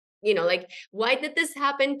meant, like, why did this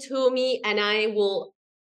happen to me? And I will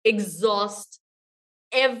exhaust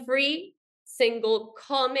every single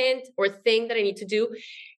comment or thing that I need to do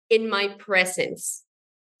in my presence.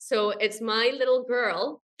 So it's my little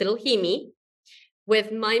girl, little Ximy,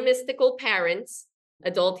 with my mystical parents,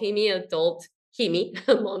 adult Ximy,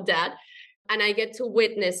 mom, dad, and I get to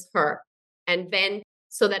witness her and vent,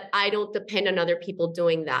 so that I don't depend on other people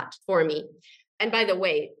doing that for me. And by the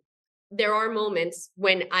way, there are moments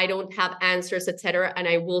when I don't have answers, etc., and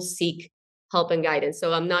I will seek help and guidance.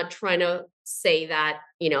 So I'm not trying to say that,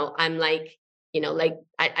 I'm like,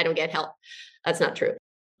 I don't get help. That's not true.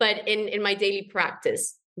 But in my daily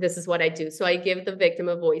practice, this is what I do. So I give the victim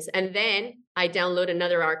a voice, and then I download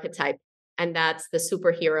another archetype, and that's the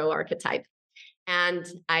superhero archetype. And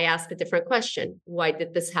I ask a different question. Why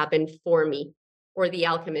did this happen for me? Or the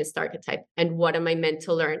alchemist archetype, and what am I meant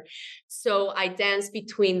to learn? So I dance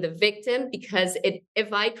between the victim, because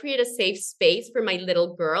if I create a safe space for my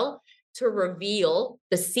little girl to reveal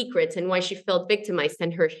the secrets and why she felt victimized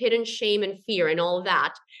and her hidden shame and fear and all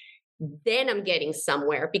that, then I'm getting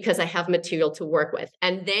somewhere, because I have material to work with.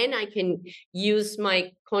 And then I can use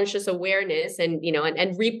my conscious awareness and,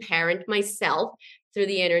 and reparent myself through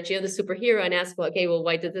the energy of the superhero and ask, well, okay, well,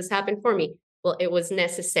 why did this happen for me? Well, it was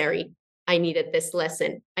necessary. I needed this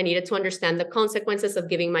lesson. I needed to understand the consequences of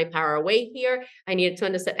giving my power away here. I needed to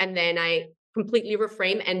understand. And then I completely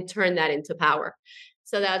reframe and turn that into power.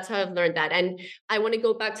 So that's how I've learned that. And I want to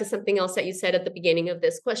go back to something else that you said at the beginning of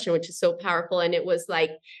this question, which is so powerful. And it was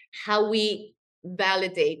like how we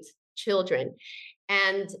validate children.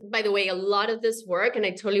 And by the way, a lot of this work, and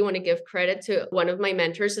I totally want to give credit to one of my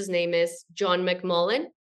mentors, his name is John McMullen.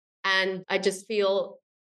 And I just feel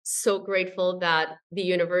so grateful that the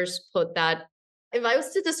universe put that. If I was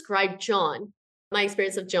to describe John, my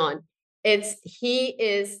experience of John, he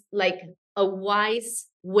is like a wise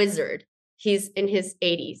wizard. He's in his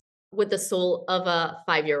 80s with the soul of a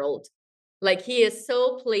 5-year-old. Like, he is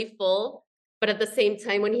so playful, but at the same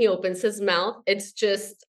time, when he opens his mouth, it's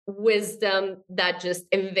just wisdom that just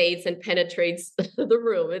invades and penetrates the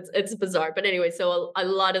room. It's bizarre. But anyway, so a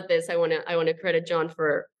lot of this I want to credit John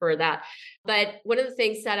for that. But one of the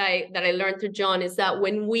things that I learned through John is that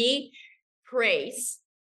when we praise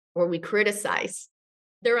or we criticize,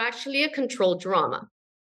 they're actually a controlled drama.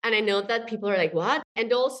 And I know that people are like, what?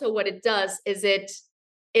 And also what it does is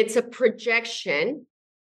it's a projection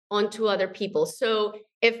onto other people. So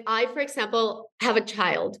if I, for example, have a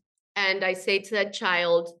child and I say to that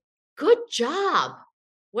child, good job,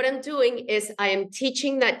 what I'm doing is I am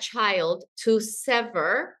teaching that child to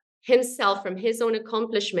sever himself from his own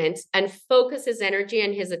accomplishments and focus his energy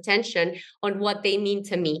and his attention on what they mean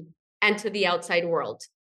to me and to the outside world.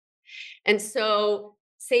 And so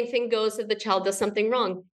same thing goes if the child does something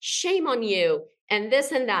wrong. Shame on you. And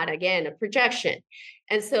this and that, again, a projection.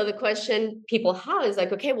 And so the question people have is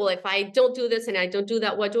like, okay, well, if I don't do this and I don't do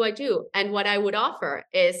that, what do I do? And what I would offer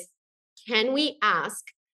is, can we ask,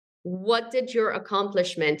 what did your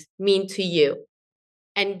accomplishment mean to you?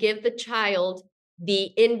 And give the child the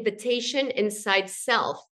invitation inside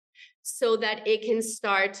self so that it can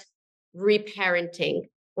start reparenting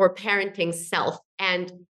or parenting self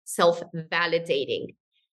and self-validating.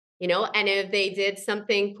 And if they did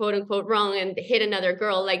something quote unquote wrong and hit another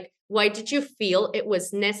girl, like, why did you feel it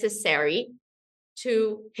was necessary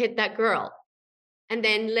to hit that girl? And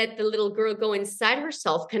then let the little girl go inside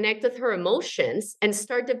herself, connect with her emotions, and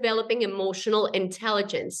start developing emotional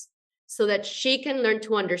intelligence so that she can learn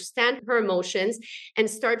to understand her emotions and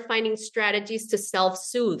start finding strategies to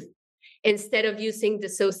self-soothe instead of using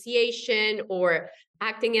dissociation or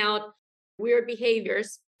acting out. weird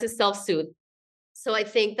behaviors to self-soothe. So I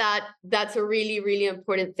think that that's a really, really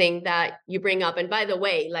important thing that you bring up. And by the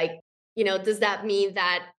way, like, does that mean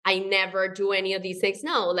that I never do any of these things?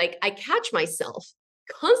 No, like I catch myself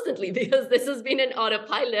constantly because this has been an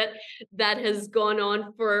autopilot that has gone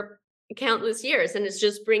on for countless years. And it's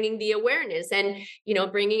just bringing the awareness and,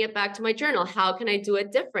 bringing it back to my journal. How can I do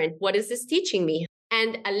it different? What is this teaching me?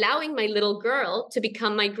 And allowing my little girl to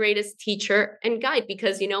become my greatest teacher and guide,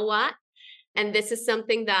 because you know what? And this is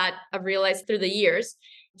something that I've realized through the years.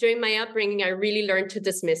 During my upbringing, I really learned to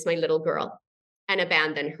dismiss my little girl and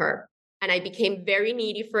abandon her. And I became very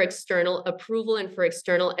needy for external approval and for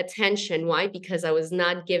external attention. Why? Because I was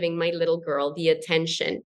not giving my little girl the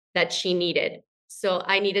attention that she needed. So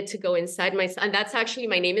I needed to go inside myself. And that's actually,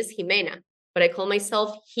 my name is Jimena, but I call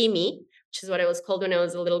myself Ximy, which is what I was called when I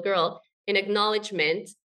was a little girl, in acknowledgement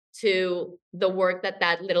to the work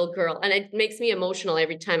that little girl, and it makes me emotional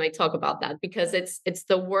every time I talk about that, because it's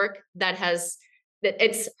the work that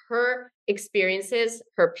it's her experiences,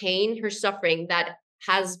 her pain, her suffering that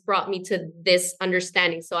has brought me to this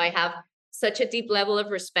understanding. So I have such a deep level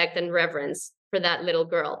of respect and reverence for that little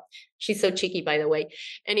girl. She's so cheeky, by the way.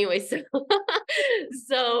 Anyway,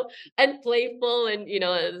 so and playful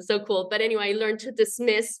and so cool. But anyway, I learned to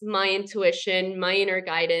dismiss my intuition, my inner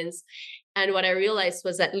guidance. And what I realized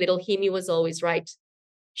was that little Himi was always right.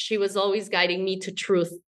 She was always guiding me to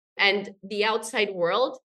truth. And the outside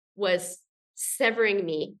world was severing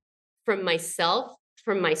me from myself,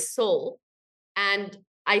 from my soul. And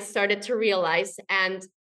I started to realize, and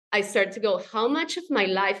I started to go, how much of my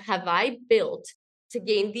life have I built to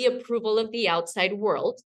gain the approval of the outside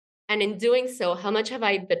world? And in doing so, how much have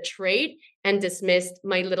I betrayed and dismissed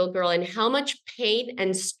my little girl? And how much pain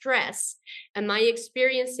and stress am I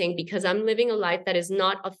experiencing because I'm living a life that is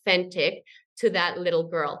not authentic to that little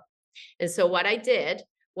girl? And so what I did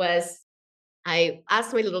was I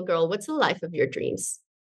asked my little girl, what's the life of your dreams?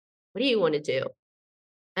 What do you want to do?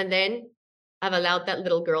 And then I've allowed that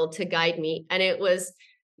little girl to guide me. And it was,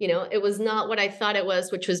 it was not what I thought it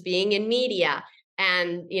was, which was being in media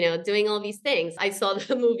and, doing all these things. I saw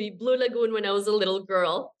the movie Blue Lagoon when I was a little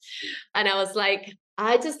girl. And I was like,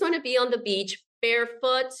 I just want to be on the beach,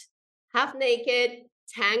 barefoot, half naked,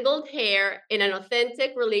 tangled hair, in an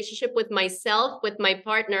authentic relationship with myself, with my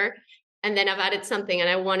partner. And then I've added something, and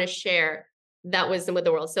I want to share that wisdom with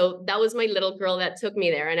the world. So that was my little girl that took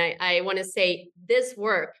me there. And I want to say this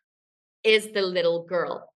work is the little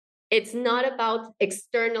girl. It's not about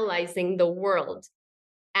externalizing the world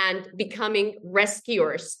and becoming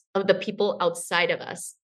rescuers of the people outside of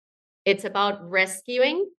us. It's about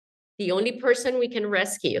rescuing. The only person we can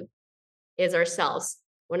rescue is ourselves.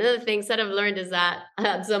 One of the things that I've learned is that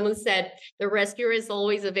someone said the rescuer is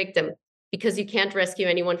always a victim, because you can't rescue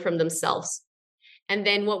anyone from themselves. And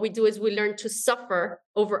then what we do is we learn to suffer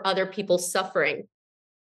over other people's suffering.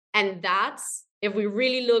 And that's, if we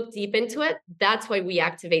really look deep into it, that's why we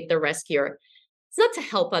activate the rescuer. It's not to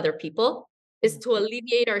help other people, it's to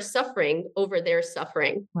alleviate our suffering over their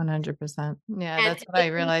suffering. 100%. Yeah, And that's what I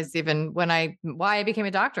realized even why I became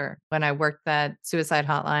a doctor, when I worked that suicide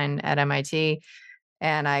hotline at MIT.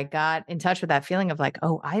 And I got in touch with that feeling of like,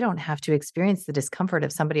 oh, I don't have to experience the discomfort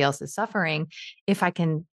of somebody else's suffering if I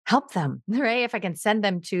can help them, right? If I can send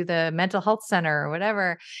them to the mental health center or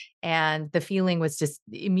whatever. And the feeling was just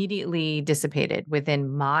immediately dissipated within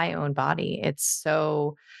my own body. It's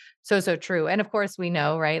so true. And of course, we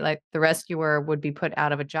know, right? Like the rescuer would be put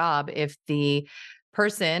out of a job if the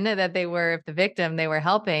person that if the victim they were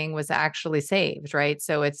helping was actually saved, right?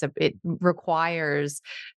 So it requires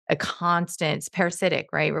a constant, it's parasitic,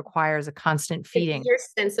 right? Requires a constant it's feeding your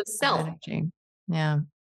sense of of self. energy. Yeah.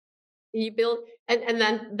 You build, and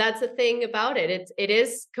then that's the thing about it. It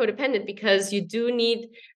is codependent, because you do need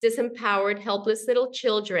disempowered, helpless little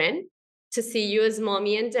children to see you as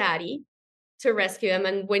mommy and daddy, to rescue them.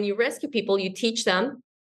 And when you rescue people, you teach them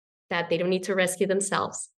that they don't need to rescue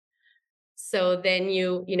themselves. So then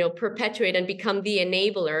you perpetuate and become the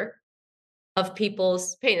enabler of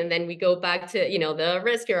people's pain. And then we go back to, the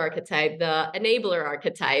rescuer archetype, the enabler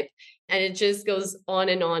archetype, and it just goes on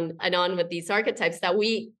and on and on with these archetypes that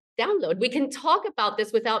we download. We can talk about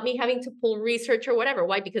this without me having to pull research or whatever.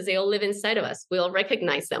 Why? Because they all live inside of us. We all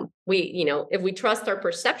recognize them. If we trust our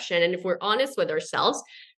perception and if we're honest with ourselves,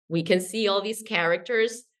 we can see all these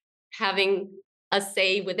characters having a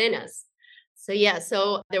say within us. So yeah,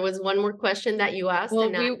 so there was one more question that you asked.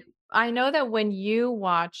 Well, I know that when you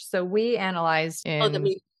watch, so we analyzed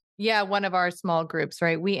one of our small groups,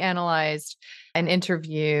 right? We analyzed an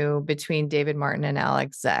interview between David Martin and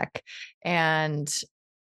Alex Zek. And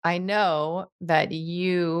I know that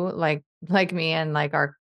you, like me and like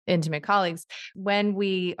our intimate colleagues, when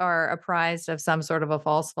we are apprised of some sort of a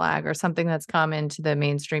false flag or something that's come into the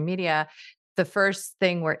mainstream media, the first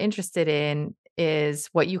thing we're interested in is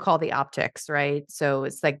what you call the optics, right? So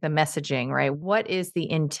it's like the messaging, right? What is the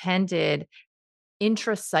intended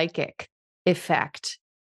intrapsychic effect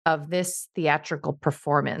of this theatrical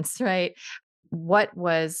performance, right? What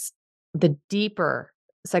was the deeper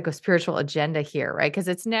psychospiritual agenda here, right? Because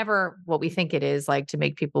it's never what we think it is, like to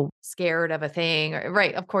make people scared of a thing,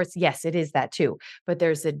 right? Of course, yes, it is that too. But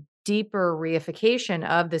there's a deeper reification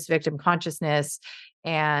of this victim consciousness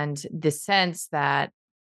and the sense that,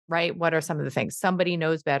 right? What are some of the things? Somebody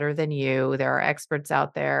knows better than you. There are experts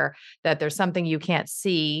out there, that there's something you can't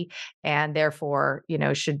see and therefore,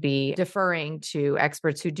 should be deferring to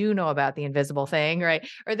experts who do know about the invisible thing, right?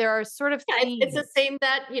 Or there are sort of Yeah, it's the themes. same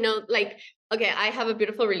that, like, okay, I have a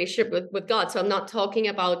beautiful relationship with God. So I'm not talking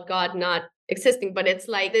about God not existing, but it's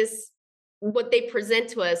like this, what they present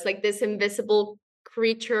to us, like this invisible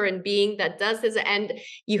creature and being that does this. And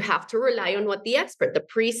you have to rely on what the expert, the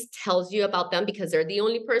priest, tells you about them because they're the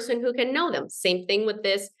only person who can know them. Same thing with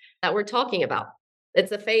this that we're talking about.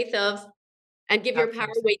 It's a faith of, and give your power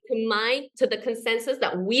Outsourcing. away to the consensus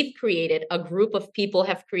that we've created, a group of people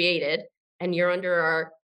have created, and you're under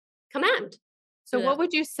our command. So Do what that.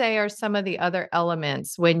 would you say are some of the other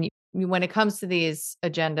elements when it comes to these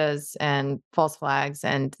agendas and false flags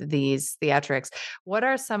and these theatrics? What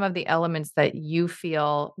are some of the elements that you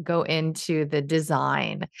feel go into the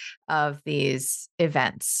design of these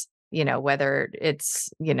events? Whether it's,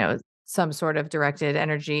 some sort of directed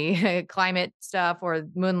energy, climate stuff, or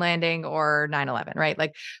moon landing, or 9/11, right?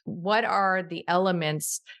 Like, what are the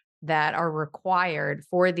elements that are required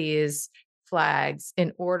for these flags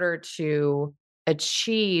in order to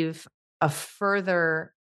achieve a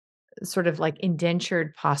further sort of like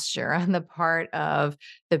indentured posture on the part of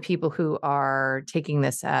the people who are taking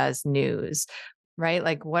this as news, right?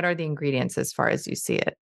 Like, what are the ingredients as far as you see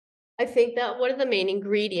it? I think that one of the main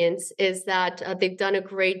ingredients is that they've done a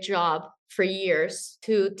great job for years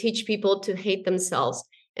to teach people to hate themselves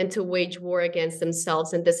and to wage war against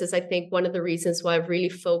themselves. And this is, I think, one of the reasons why I've really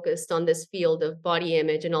focused on this field of body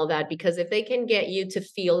image and all that, because if they can get you to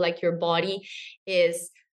feel like your body is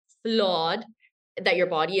flawed, that your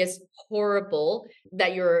body is horrible,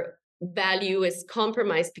 that your value is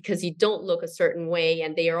compromised because you don't look a certain way,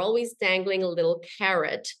 and they are always dangling a little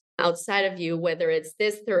carrot outside of you, whether it's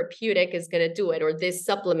this therapeutic is going to do it, or this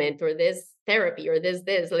supplement, or this therapy, or this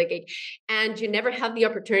like, and you never have the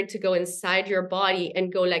opportunity to go inside your body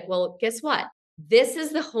and go like, well, guess what, this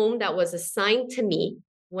is the home that was assigned to me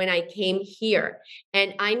when I came here,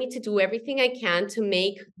 and I need to do everything I can to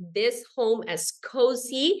make this home as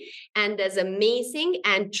cozy and as amazing,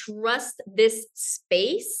 and trust this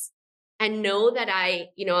space, and know that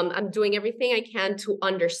I'm doing everything I can to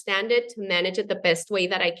understand it, to manage it the best way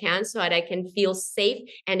that I can, so that I can feel safe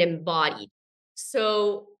and embodied.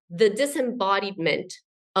 So the disembodiment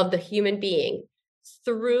of the human being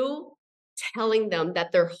through telling them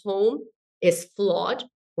that their home is flawed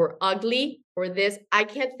or ugly or this, I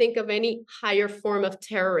can't think of any higher form of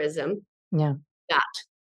terrorism Yeah. that.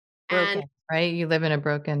 And Broken, right? You live in a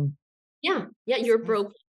broken yeah, you're space.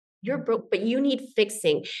 broke. You're broke, but you need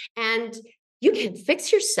fixing. And you can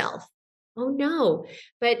fix yourself. Oh no,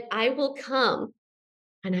 but I will come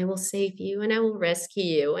and I will save you and I will rescue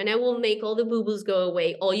you and I will make all the boo-boos go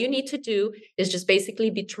away. All you need to do is just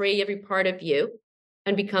basically betray every part of you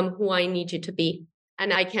and become who I need you to be.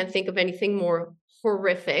 And I can't think of anything more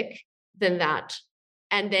horrific than that.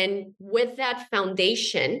 And then with that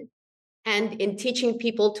foundation, and in teaching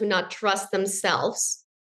people to not trust themselves,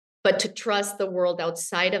 but to trust the world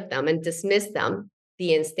outside of them and dismiss them,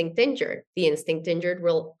 the instinct injured. The instinct injured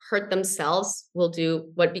will hurt themselves, will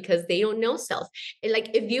do what, because they don't know self. And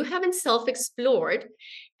like, if you haven't self-explored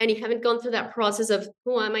and you haven't gone through that process of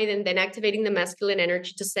who am I, then activating the masculine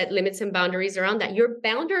energy to set limits and boundaries around that, you're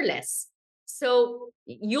boundarless. So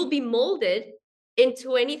you'll be molded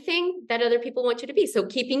into anything that other people want you to be. So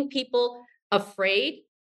keeping people afraid,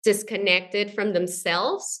 disconnected from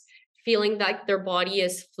themselves, feeling like their body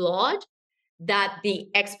is flawed, that the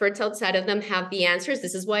experts outside of them have the answers.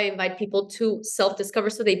 This is why I invite people to self-discover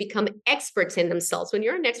so they become experts in themselves. When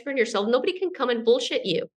you're an expert in yourself, nobody can come and bullshit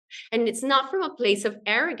you. And it's not from a place of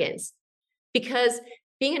arrogance, because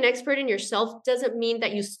being an expert in yourself doesn't mean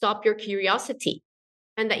that you stop your curiosity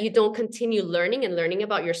and that you don't continue learning and learning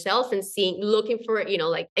about yourself and looking for,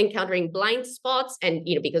 like encountering blind spots. And,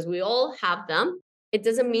 because we all have them, it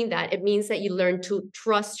doesn't mean that. It means that you learn to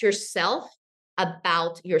trust yourself,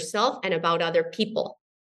 about yourself and about other people.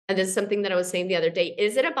 And this is something that I was saying the other day.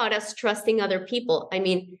 Is it about us trusting other people? I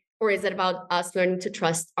mean, Or is it about us learning to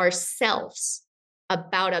trust ourselves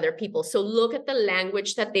about other people? So look at the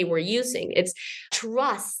language that they were using. It's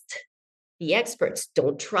trust the experts.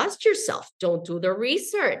 Don't trust yourself. Don't do the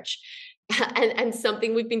research. And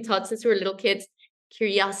something we've been taught since we were little kids,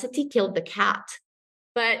 curiosity killed the cat.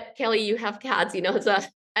 But Kelly, you have cats, so,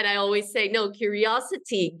 and I always say, no,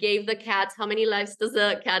 curiosity gave the cat, how many lives does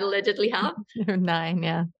a cat allegedly have? 9,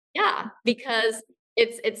 yeah. Yeah, because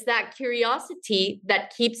it's that curiosity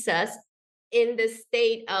that keeps us in this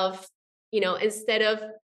state of, instead of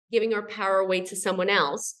giving our power away to someone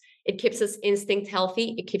else, it keeps us instinct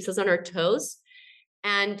healthy, it keeps us on our toes,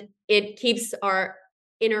 and it keeps our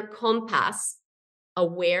inner compass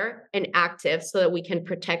aware and active so that we can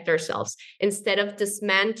protect ourselves instead of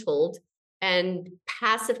dismantled and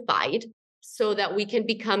pacified so that we can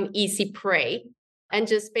become easy prey and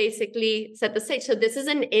just basically set the stage. So this is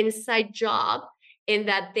an inside job in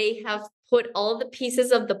that they have put all the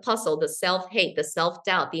pieces of the puzzle, the self-hate, the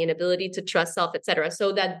self-doubt, the inability to trust self, etc.,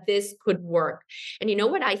 so that this could work. And you know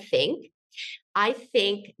what I think? I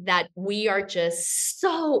think that we are just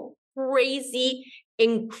so crazy,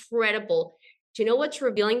 incredible. Do you know what's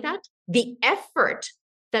revealing that? The effort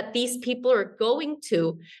that these people are going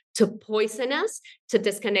to poison us, to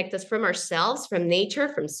disconnect us from ourselves, from nature,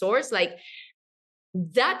 from source. Like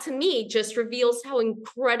that to me just reveals how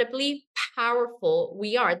incredibly powerful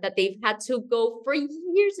we are, that they've had to go for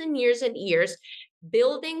years and years and years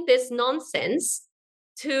building this nonsense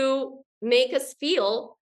to make us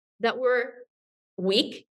feel that we're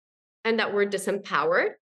weak and that we're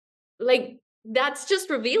disempowered. Like that's just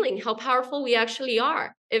revealing how powerful we actually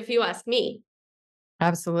are, if you ask me.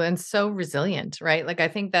 Absolutely. And so resilient, right? Like, I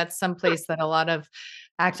think that's some place that a lot of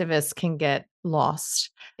activists can get lost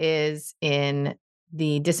is in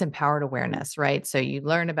the disempowered awareness, right? So you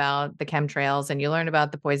learn about the chemtrails and you learn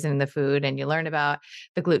about the poison in the food and you learn about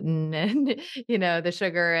the gluten and, the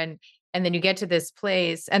sugar. And then you get to this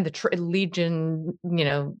place and the legion,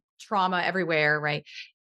 trauma everywhere, right?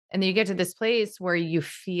 And then you get to this place where you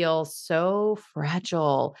feel so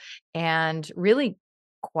fragile and really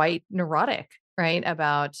quite neurotic, right?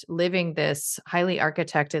 About living this highly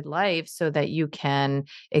architected life so that you can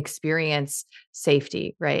experience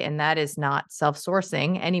safety, right? And that is not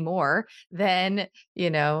self-sourcing any more than,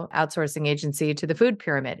 outsourcing agency to the food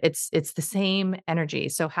pyramid. It's the same energy.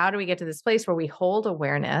 So how do we get to this place where we hold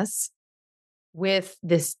awareness with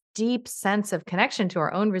this deep sense of connection to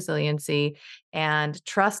our own resiliency and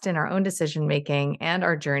trust in our own decision making and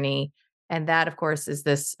our journey? And that, of course, is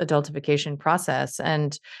this adultification process.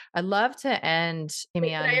 And I'd love to end,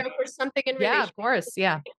 Amy, Can I on, offer something in yeah, relation? of course.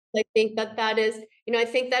 Yeah. I think that is, I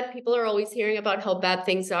think that people are always hearing about how bad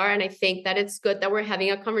things are. And I think that it's good that we're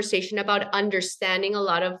having a conversation about understanding a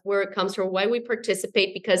lot of where it comes from, why we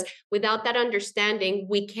participate, because without that understanding,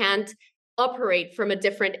 we can't operate from a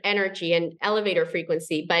different energy and elevator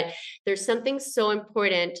frequency. But there's something so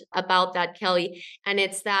important about that, Kelly. And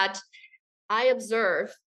it's that I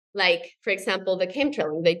observe, like, for example, the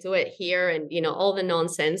chemtrailing, they do it here and, all the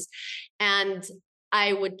nonsense. And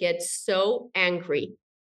I would get so angry,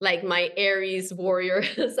 like my Aries warrior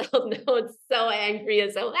self knows, so angry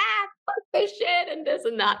and so, fuck this shit and this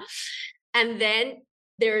and that. And then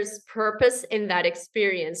there's purpose in that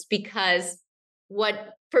experience because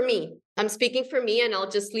for me, I'm speaking for me and I'll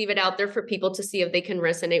just leave it out there for people to see if they can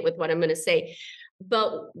resonate with what I'm going to say.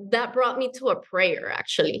 But that brought me to a prayer,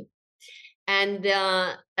 actually. And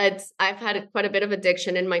I've had quite a bit of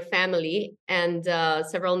addiction in my family, and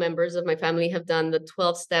several members of my family have done the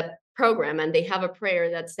 12-step program, and they have a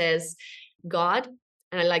prayer that says, God,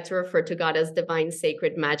 and I like to refer to God as divine,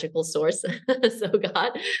 sacred, magical source. So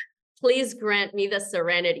God, please grant me the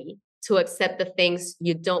serenity to accept the things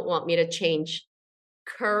you don't want me to change,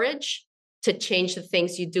 courage to change the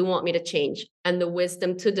things you do want me to change, and the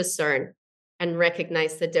wisdom to discern and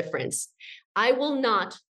recognize the difference. I will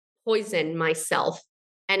not poison myself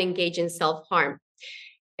and engage in self-harm.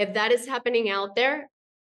 If that is happening out there,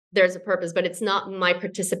 there's a purpose, but it's not my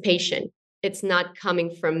participation. It's not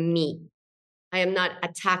coming from me. I am not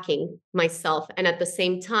attacking myself. And at the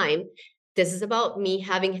same time, this is about me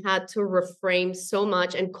having had to reframe so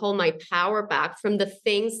much and call my power back from the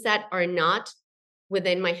things that are not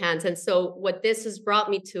within my hands. And so what this has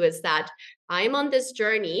brought me to is that I'm on this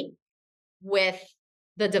journey with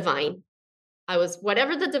the divine.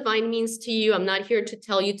 Whatever the divine means to you, I'm not here to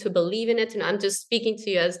tell you to believe in it. And I'm just speaking to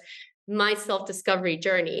you as my self-discovery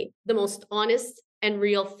journey. The most honest and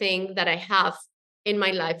real thing that I have in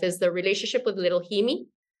my life is the relationship with little Ximy,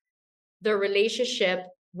 the relationship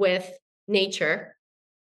with nature,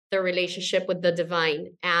 the relationship with the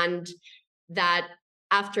divine. And that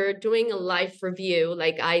after doing a life review,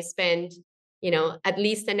 like I spend, at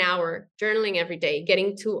least an hour journaling every day,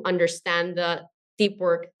 getting to understand the deep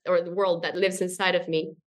work or the world that lives inside of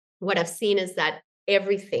me. What I've seen is that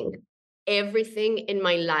everything in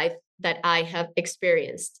my life that I have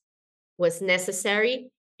experienced was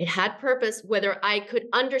necessary. It had purpose, whether I could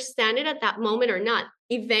understand it at that moment or not.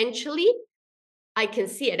 Eventually, I can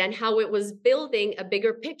see it, and how it was building a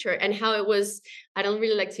bigger picture, and how it was, I don't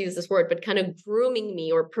really like to use this word, but kind of grooming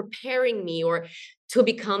me or preparing me or to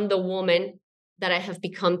become the woman that I have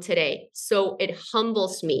become today. So it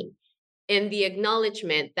humbles me in the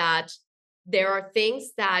acknowledgement that there are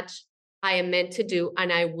things that I am meant to do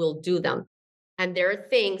and I will do them. And there are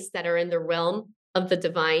things that are in the realm of the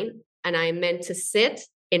divine, and I am meant to sit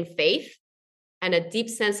in faith and a deep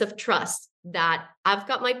sense of trust that I've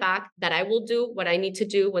got my back, that I will do what I need to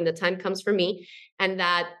do when the time comes for me, and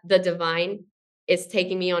that the divine is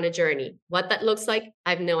taking me on a journey. What that looks like, I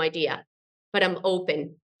have no idea, but I'm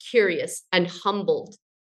open, curious, and humbled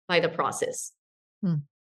by the process. Hmm.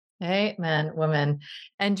 Amen, woman.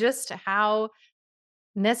 And just how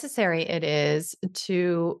necessary it is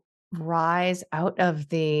to rise out of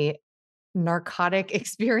the narcotic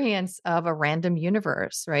experience of a random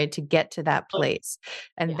universe, right? To get to that Oh, place.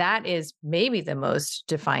 And yeah. that is maybe the most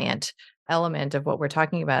defiant element of what we're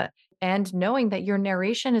talking about. And knowing that your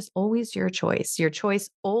narration is always your choice. Your choice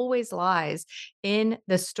always lies in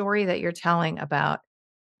the story that you're telling about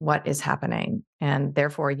what is happening. And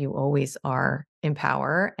therefore, you always are in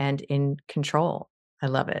power and in control. I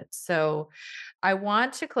love it. So, I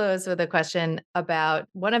want to close with a question about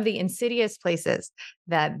one of the insidious places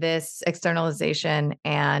that this externalization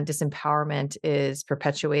and disempowerment is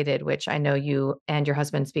perpetuated, which I know you and your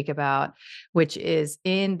husband speak about, which is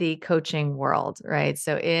in the coaching world, right?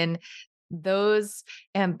 So, in those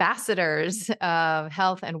ambassadors of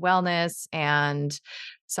health and wellness and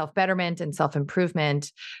self betterment and self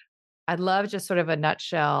improvement, I'd love just sort of a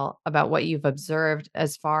nutshell about what you've observed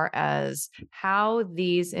as far as how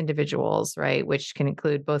these individuals, right, which can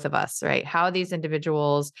include both of us, right, how these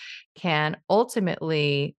individuals can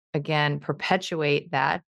ultimately, again, perpetuate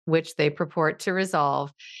that which they purport to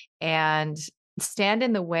resolve and stand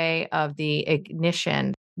in the way of the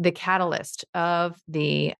ignition, the catalyst of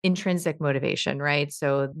the intrinsic motivation, right?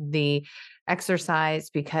 So the exercise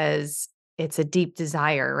because it's a deep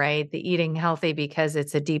desire, right? The eating healthy because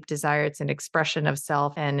it's a deep desire. It's an expression of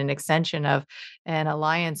self and an extension of an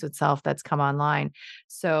alliance with self that's come online.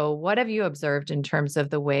 So, what have you observed in terms of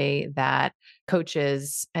the way that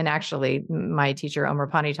coaches, and actually, my teacher, Omar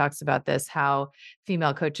Pani, talks about this, how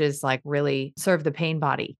female coaches like really serve the pain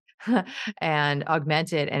body and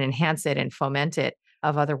augment it and enhance it and foment it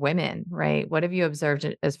of other women, right? What have you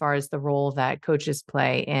observed as far as the role that coaches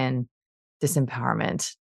play in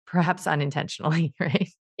disempowerment? Perhaps unintentionally, right?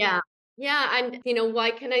 Yeah. Yeah. And,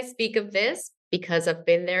 why can I speak of this? Because I've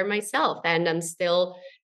been there myself, and I'm still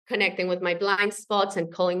connecting with my blind spots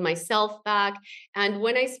and calling myself back. And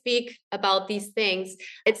when I speak about these things,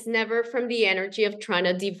 it's never from the energy of trying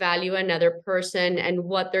to devalue another person and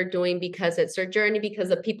what they're doing, because it's their journey, because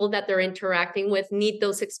the people that they're interacting with need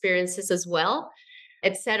those experiences as well,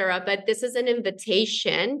 etc. But this is an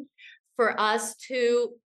invitation for us to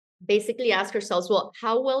basically ask ourselves, well,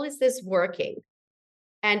 how well is this working?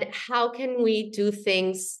 And how can we do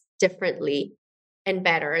things differently and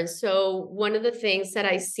better? And so, one of the things that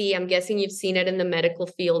I see, I'm guessing you've seen it in the medical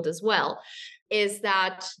field as well, is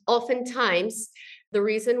that oftentimes the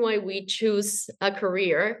reason why we choose a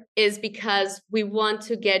career is because we want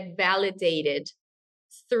to get validated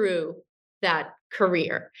through that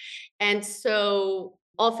career. And so,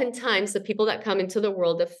 oftentimes, the people that come into the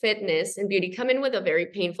world of fitness and beauty come in with a very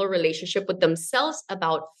painful relationship with themselves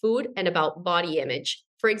about food and about body image.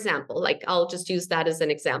 For example, like I'll just use that as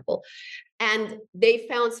an example. And they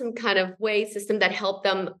found some kind of way system that helped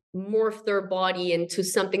them morph their body into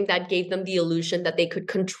something that gave them the illusion that they could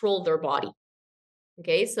control their body.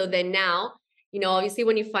 Okay. So then now, obviously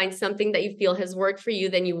when you find something that you feel has worked for you,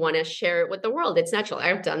 then you want to share it with the world. It's natural.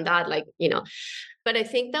 I've done that. But I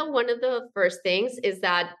think that one of the first things is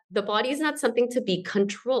that the body is not something to be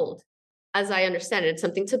controlled. As I understand it, it's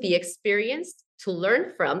something to be experienced, to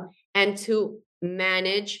learn from, and to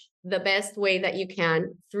manage the best way that you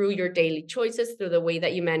can through your daily choices, through the way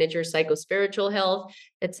that you manage your psycho-spiritual health,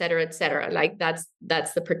 et cetera, et cetera. Like that's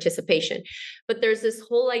the participation. But there's this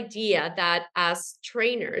whole idea that as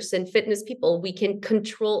trainers and fitness people, we can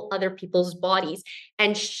control other people's bodies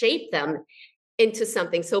and shape them into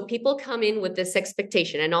something. So people come in with this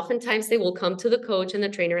expectation, and oftentimes they will come to the coach and the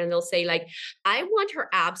trainer and they'll say, like, I want her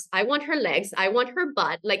abs, I want her legs, I want her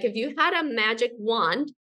butt. Like, if you had a magic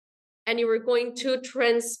wand, and you were going to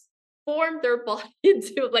transform their body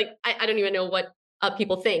into like, I don't even know what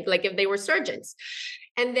people think, like if they were surgeons.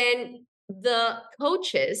 And then the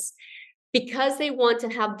coaches, because they want to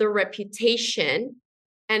have the reputation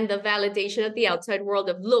and the validation of the outside world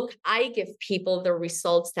of, look, I give people the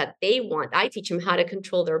results that they want. I teach them how to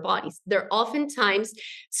control their bodies. They're oftentimes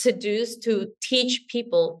seduced to teach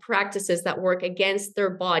people practices that work against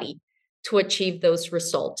their body to achieve those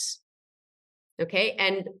results. Okay.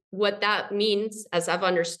 And what that means, as I've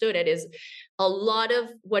understood it, is a lot of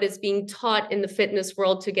what is being taught in the fitness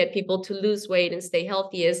world to get people to lose weight and stay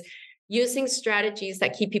healthy is using strategies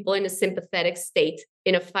that keep people in a sympathetic state,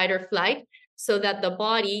 in a fight or flight, so that the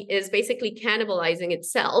body is basically cannibalizing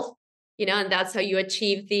itself, and that's how you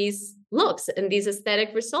achieve these looks and these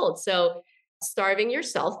aesthetic results. So starving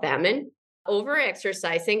yourself, famine, over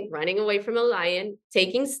exercising, running away from a lion,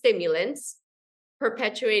 taking stimulants,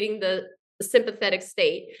 perpetuating the sympathetic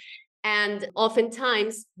state. And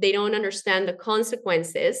oftentimes they don't understand the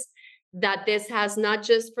consequences that this has, not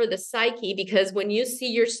just for the psyche, because when you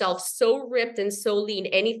see yourself so ripped and so lean,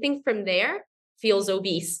 anything from there feels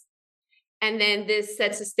obese. And then this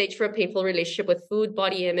sets a stage for a painful relationship with food,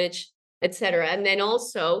 body image, etc. And then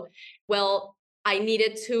also, well, I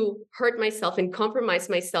needed to hurt myself and compromise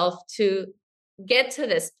myself to get to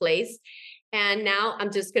this place. And now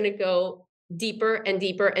I'm just going to go deeper and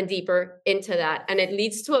deeper and deeper into that. And it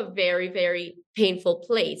leads to a very, very painful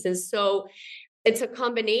place. And so it's a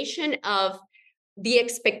combination of the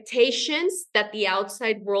expectations that the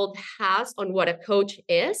outside world has on what a coach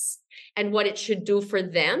is and what it should do for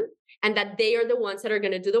them, and that they are the ones that are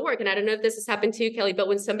going to do the work. And I don't know if this has happened to you, Kelly, but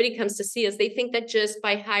when somebody comes to see us, they think that just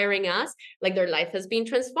by hiring us, like their life has been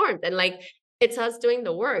transformed and like it's us doing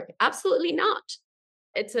the work. Absolutely not.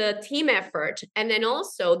 It's a team effort. And then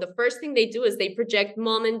also the first thing they do is they project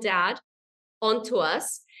mom and dad onto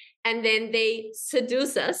us, and then they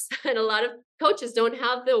seduce us. And a lot of coaches don't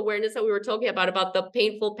have the awareness that we were talking about the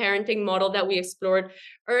painful parenting model that we explored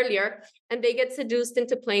earlier. And they get seduced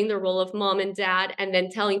into playing the role of mom and dad, and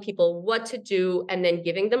then telling people what to do, and then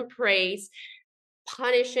giving them praise,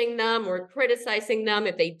 punishing them or criticizing them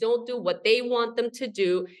if they don't do what they want them to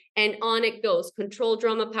do. And on it goes. Control,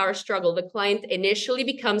 drama, power, struggle. The client initially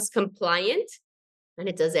becomes compliant, and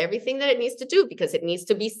it does everything that it needs to do because it needs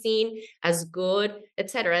to be seen as good,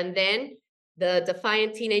 etc. And then the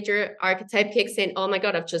defiant teenager archetype kicks in. Oh my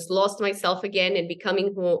God, I've just lost myself again in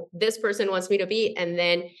becoming who this person wants me to be. And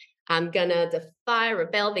then I'm gonna defy,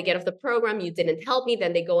 rebel. They get off the program. You didn't help me.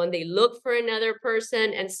 Then they go and they look for another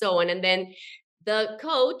person, and so on. And then the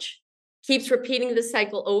coach keeps repeating the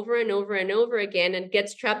cycle over and over and over again, and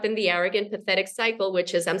gets trapped in the arrogant, pathetic cycle,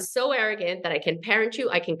 which is, I'm so arrogant that I can parent you,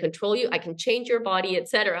 I can control you, I can change your body,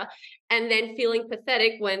 etc. And then feeling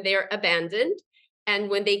pathetic when they're abandoned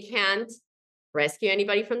and when they can't rescue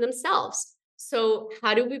anybody from themselves. So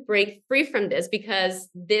how do we break free from this? Because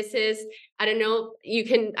this is, I don't know,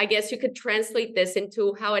 I guess you could translate this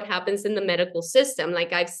into how it happens in the medical system.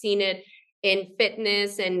 Like I've seen it in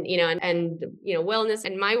fitness and wellness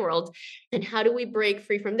in my world. And how do we break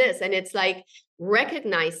free from this? And it's like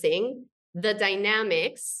recognizing the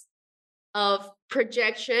dynamics of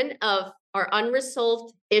projection of our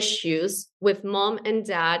unresolved issues with mom and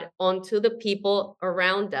dad onto the people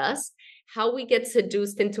around us, how we get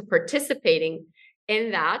seduced into participating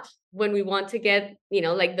in that when we want to get,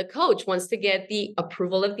 like the coach wants to get the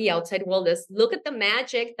approval of the outside world, is look at the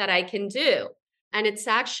magic that I can do. And it's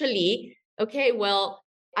actually, okay, well,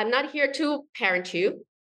 I'm not here to parent you.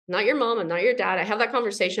 I'm not your mom. I'm not your dad. I have that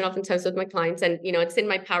conversation oftentimes with my clients. And, it's in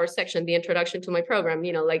my power section, the introduction to my program,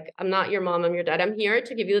 like, I'm not your mom. I'm your dad. I'm here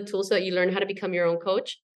to give you the tools so that you learn how to become your own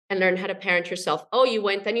coach and learn how to parent yourself. Oh, you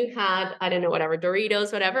went and you had, I don't know, whatever,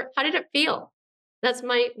 Doritos, whatever. How did it feel? That's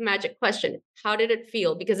my magic question. How did it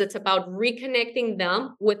feel? Because it's about reconnecting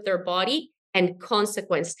them with their body and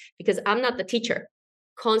consequence, because I'm not the teacher.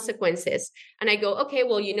 Consequences. And I go, okay,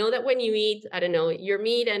 well, that when you eat, I don't know, your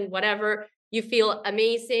meat and whatever, you feel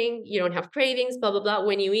amazing. You don't have cravings, blah, blah, blah.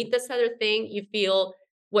 When you eat this other thing, you feel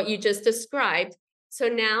what you just described. So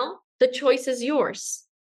now the choice is yours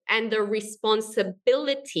and the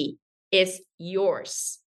responsibility is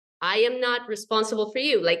yours. I am not responsible for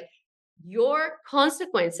you. Like, your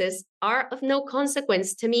consequences are of no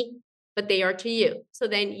consequence to me, but they are to you. So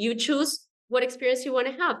then you choose what experience you want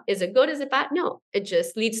to have. Is it good? Is it bad? No, it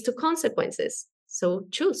just leads to consequences. So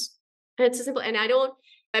choose. And it's simple.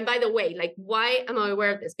 And by the way, like, why am I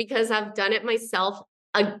aware of this? Because I've done it myself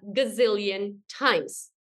a gazillion times,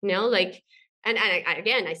 and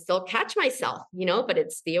I still catch myself, but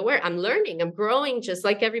it's the aware. I'm learning, I'm growing just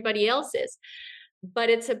like everybody else is. But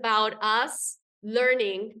it's about us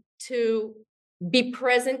learning to be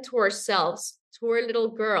present to ourselves, to our little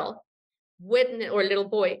girl, witness or little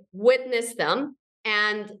boy, witness them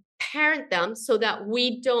and parent them so that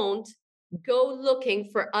we don't go looking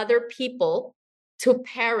for other people to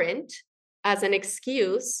parent as an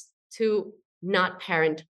excuse to not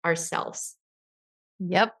parent ourselves.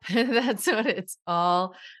 Yep, that's what it's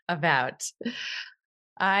all about.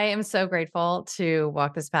 I am so grateful to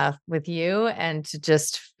walk this path with you and to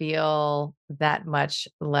just feel that much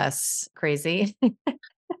less crazy.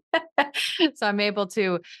 So I'm able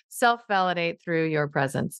to self-validate through your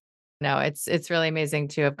presence. No, it's really amazing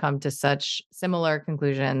to have come to such similar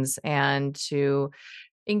conclusions and to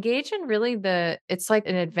engage in really it's like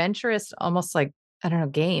an adventurous, almost like, I don't know,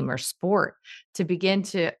 game or sport to begin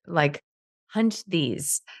to like hunt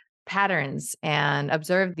these patterns and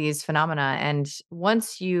observe these phenomena. And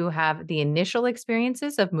once you have the initial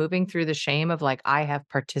experiences of moving through the shame of like, I have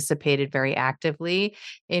participated very actively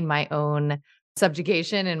in my own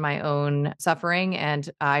subjugation and my own suffering. And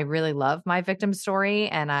I really love my victim story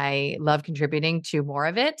and I love contributing to more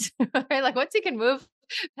of it. Right? Like once you can move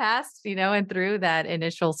past, and through that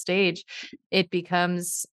initial stage, it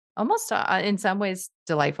becomes almost in some ways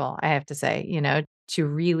delightful, I have to say, to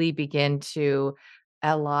really begin to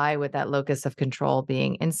ally with that locus of control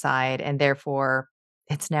being inside. And therefore,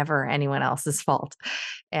 it's never anyone else's fault.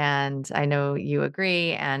 And I know you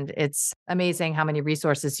agree. And it's amazing how many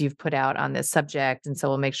resources you've put out on this subject. And so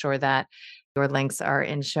we'll make sure that your links are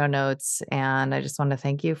in show notes. And I just want to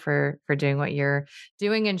thank you for doing what you're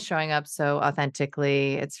doing and showing up so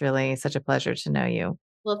authentically. It's really such a pleasure to know you.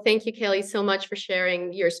 Well, thank you, Kelly, so much for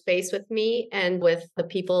sharing your space with me and with the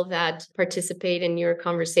people that participate in your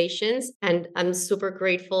conversations. And I'm super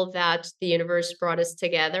grateful that the universe brought us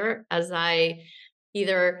together as I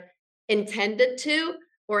either intended to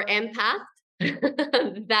or empath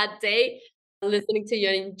that day listening to you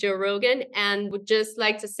and Joe Rogan. And would just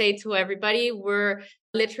like to say to everybody, we're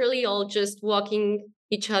literally all just walking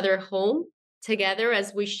each other home together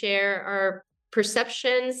as we share our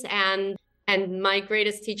perceptions, and my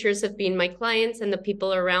greatest teachers have been my clients and the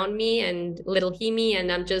people around me and little Ximy.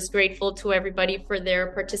 And I'm just grateful to everybody for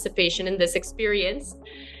their participation in this experience.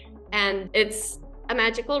 And it's a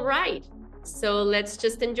magical ride. So let's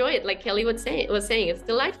just enjoy it. Like Kelly was saying, it's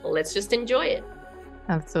delightful. Let's just enjoy it.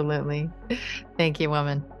 Absolutely. Thank you,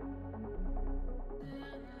 woman.